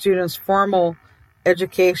 where students' formal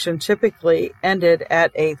education typically ended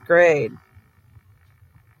at 8th grade.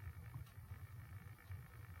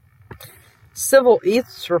 Civil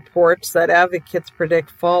Eats reports that advocates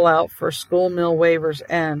predict fallout for school meal waivers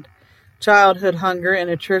end. Childhood hunger and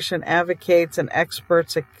nutrition advocates and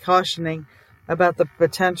experts are cautioning about the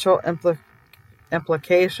potential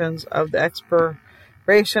implications of the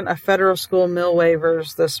expiration of federal school meal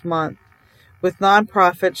waivers this month, with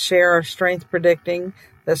nonprofits Share Our Strength predicting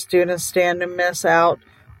that students stand to miss out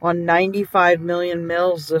on 95 million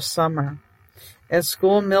meals this summer, and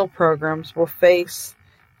school meal programs will face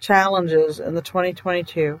challenges in the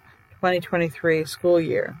 2022-2023 school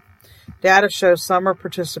year. Data shows summer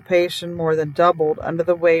participation more than doubled under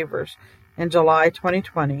the waivers in July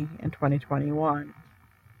 2020 and 2021.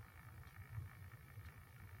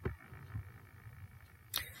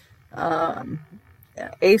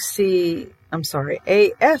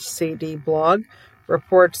 ASCD blog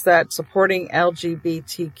reports that supporting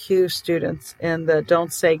LGBTQ students in the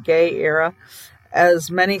Don't Say Gay era,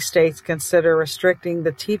 as many states consider restricting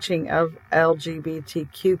the teaching of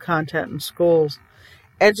LGBTQ content in schools.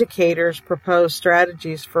 Educators propose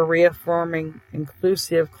strategies for reaffirming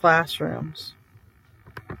inclusive classrooms.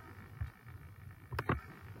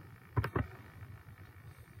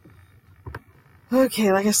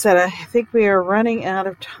 Okay, like I said, I think we are running out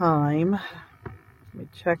of time. Let me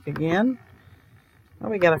check again.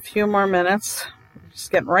 Well, we got a few more minutes. We're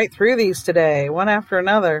just getting right through these today, one after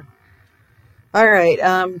another. All right,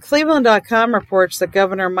 Cleveland.com reports that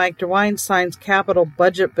Governor Mike DeWine signs capital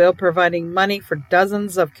budget bill providing money for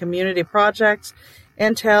dozens of community projects,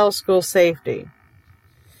 intel, school safety.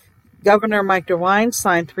 Governor Mike DeWine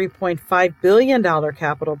signed $3.5 billion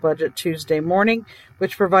capital budget Tuesday morning,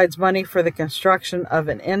 which provides money for the construction of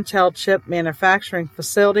an Intel chip manufacturing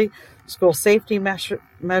facility, school safety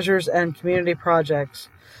measures, and community projects.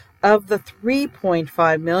 Of the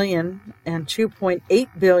 $3.5 million, and $2.8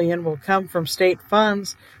 billion will come from state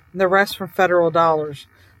funds, and the rest from federal dollars.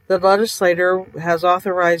 The legislature has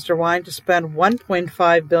authorized DeWine to spend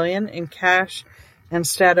 $1.5 billion in cash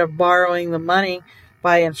instead of borrowing the money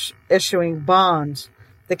by issuing bonds.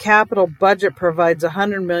 The capital budget provides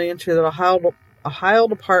 $100 million to the Ohio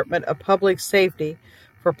Department of Public Safety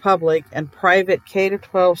for public and private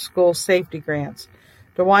K-12 school safety grants.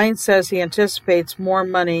 DeWine says he anticipates more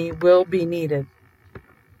money will be needed.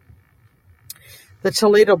 The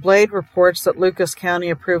Toledo Blade reports that Lucas County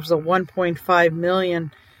approves a $1.5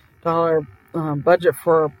 million budget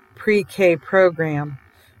for a pre-K program.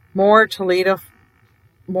 More Toledo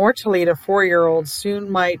 4-year-olds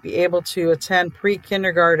soon might be able to attend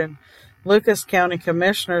pre-kindergarten. Lucas County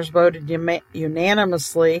commissioners voted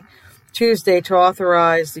unanimously Tuesday to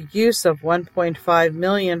authorize the use of $1.5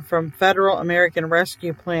 million from Federal American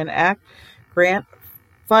Rescue Plan Act grant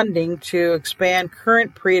funding to expand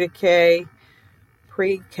current pre-K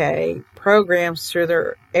programs through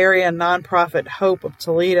their area nonprofit Hope of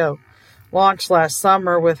Toledo. Launched last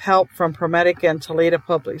summer with help from ProMedica and Toledo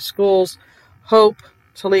Public Schools, Hope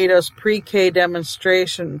Toledo's pre-K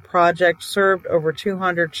demonstration project served over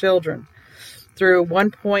 200 children. Through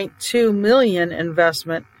 $1.2 million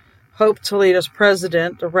investment, Hope Toledo's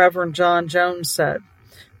president, the Reverend John Jones, said,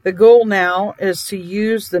 "The goal now is to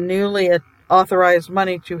use the newly authorized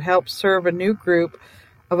money to help serve a new group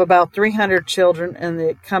of about 300 children in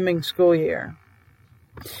the coming school year."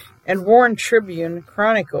 And Warren Tribune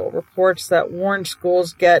Chronicle reports that Warren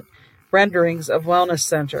schools get renderings of Wellness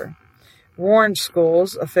Center. Warren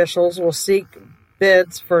schools officials will seek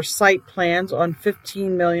bids for site plans on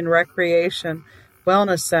 $15 million Recreation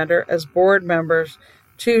Wellness Center as board members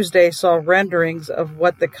Tuesday saw renderings of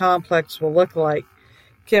what the complex will look like.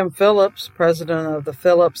 Kim Phillips, president of the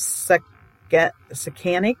Phillips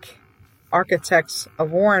Secanic Architects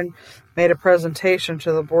of Warren, made a presentation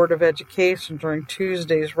to the Board of Education during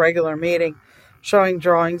Tuesday's regular meeting, showing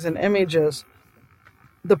drawings and images.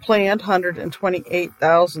 The planned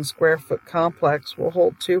 128,000 square foot complex will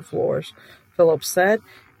hold 2 floors, Phillips said,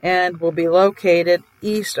 and will be located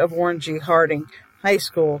east of Warren G. Harding High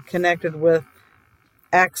School, connected with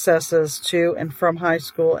accesses to and from high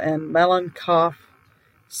school and Mellenkopf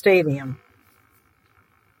Stadium.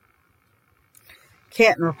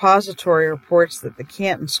 Canton Repository reports that the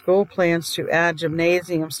Canton School plans to add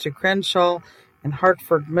gymnasiums to Crenshaw and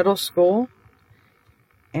Hartford Middle School.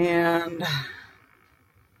 And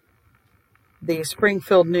the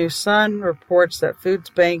Springfield News-Sun reports that Foods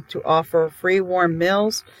Bank to offer free warm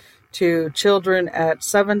meals to children at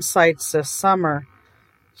 7 sites this summer.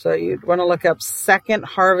 So you'd want to look up Second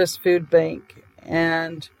Harvest Food Bank.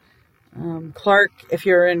 And Clark, if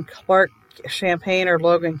you're in Clark, Champaign, or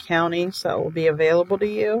Logan counties, that will be available to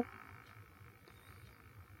you.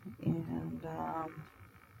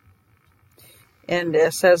 And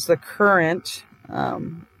it says the Current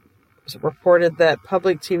reported that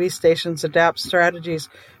public TV stations adapt strategies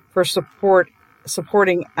for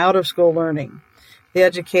supporting out-of-school learning. The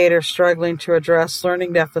educators struggling to address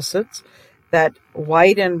learning deficits that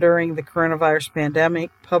widened during the coronavirus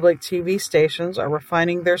pandemic, public TV stations are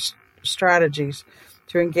refining their strategies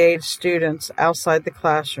to engage students outside the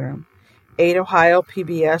classroom. 8 Ohio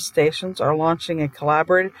PBS stations are launching a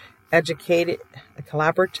collaborative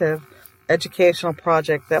educational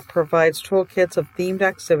project that provides toolkits of themed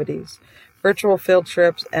activities, virtual field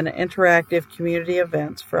trips, and interactive community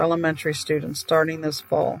events for elementary students starting this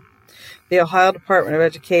fall. The Ohio Department of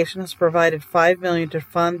Education has provided $5 million to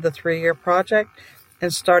fund the 3-year project,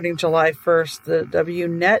 and starting July 1st, the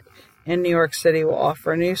WNET in New York City will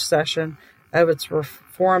offer a new session of its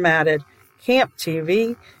reformatted Camp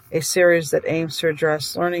TV, a series that aims to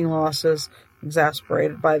address learning losses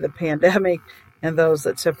exacerbated by the pandemic and those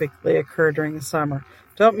that typically occur during the summer.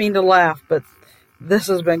 Don't mean to laugh, but this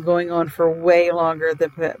has been going on for way longer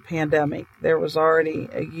than the pandemic. There was already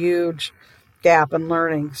a huge gap in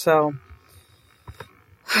learning, so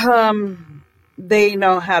they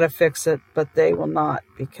know how to fix it, but they will not,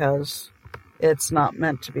 because it's not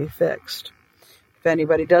meant to be fixed. If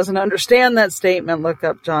anybody doesn't understand that statement, look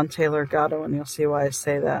up John Taylor Gatto and you'll see why I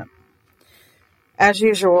say that. As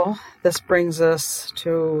usual, this brings us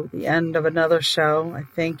to the end of another show. I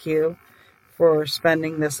thank you for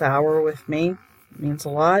spending this hour with me. It means a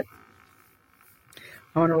lot.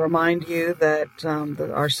 I want to remind you that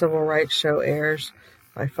our Civil Rights Show airs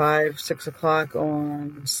by 5, 6 o'clock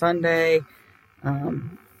on Sunday,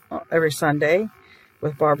 every Sunday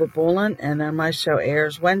with Barbara Bullen, and then my show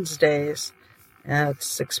airs Wednesdays at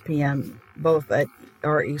 6 p.m., both at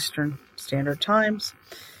our Eastern Standard Times.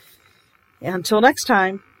 Until next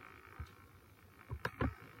time.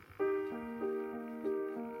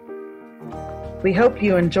 We hope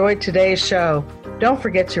you enjoyed today's show. Don't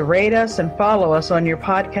forget to rate us and follow us on your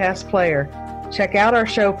podcast player. Check out our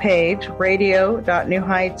show page,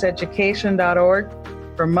 radio.newheightseducation.org,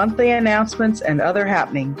 for monthly announcements and other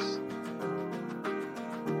happenings.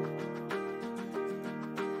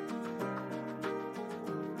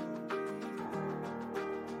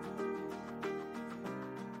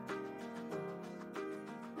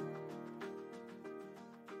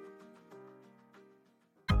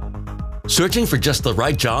 Searching for just the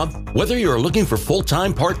right job? Whether you're looking for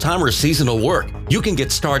full-time, part-time, or seasonal work, you can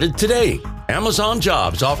get started today. Amazon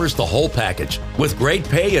Jobs offers the whole package with great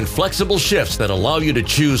pay and flexible shifts that allow you to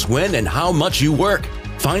choose when and how much you work.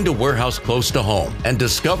 Find a warehouse close to home and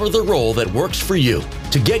discover the role that works for you.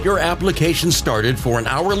 To get your application started for an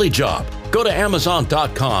hourly job, go to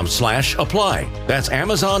amazon.com/apply. That's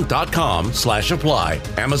amazon.com/apply.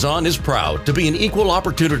 Amazon is proud to be an equal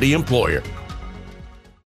opportunity employer.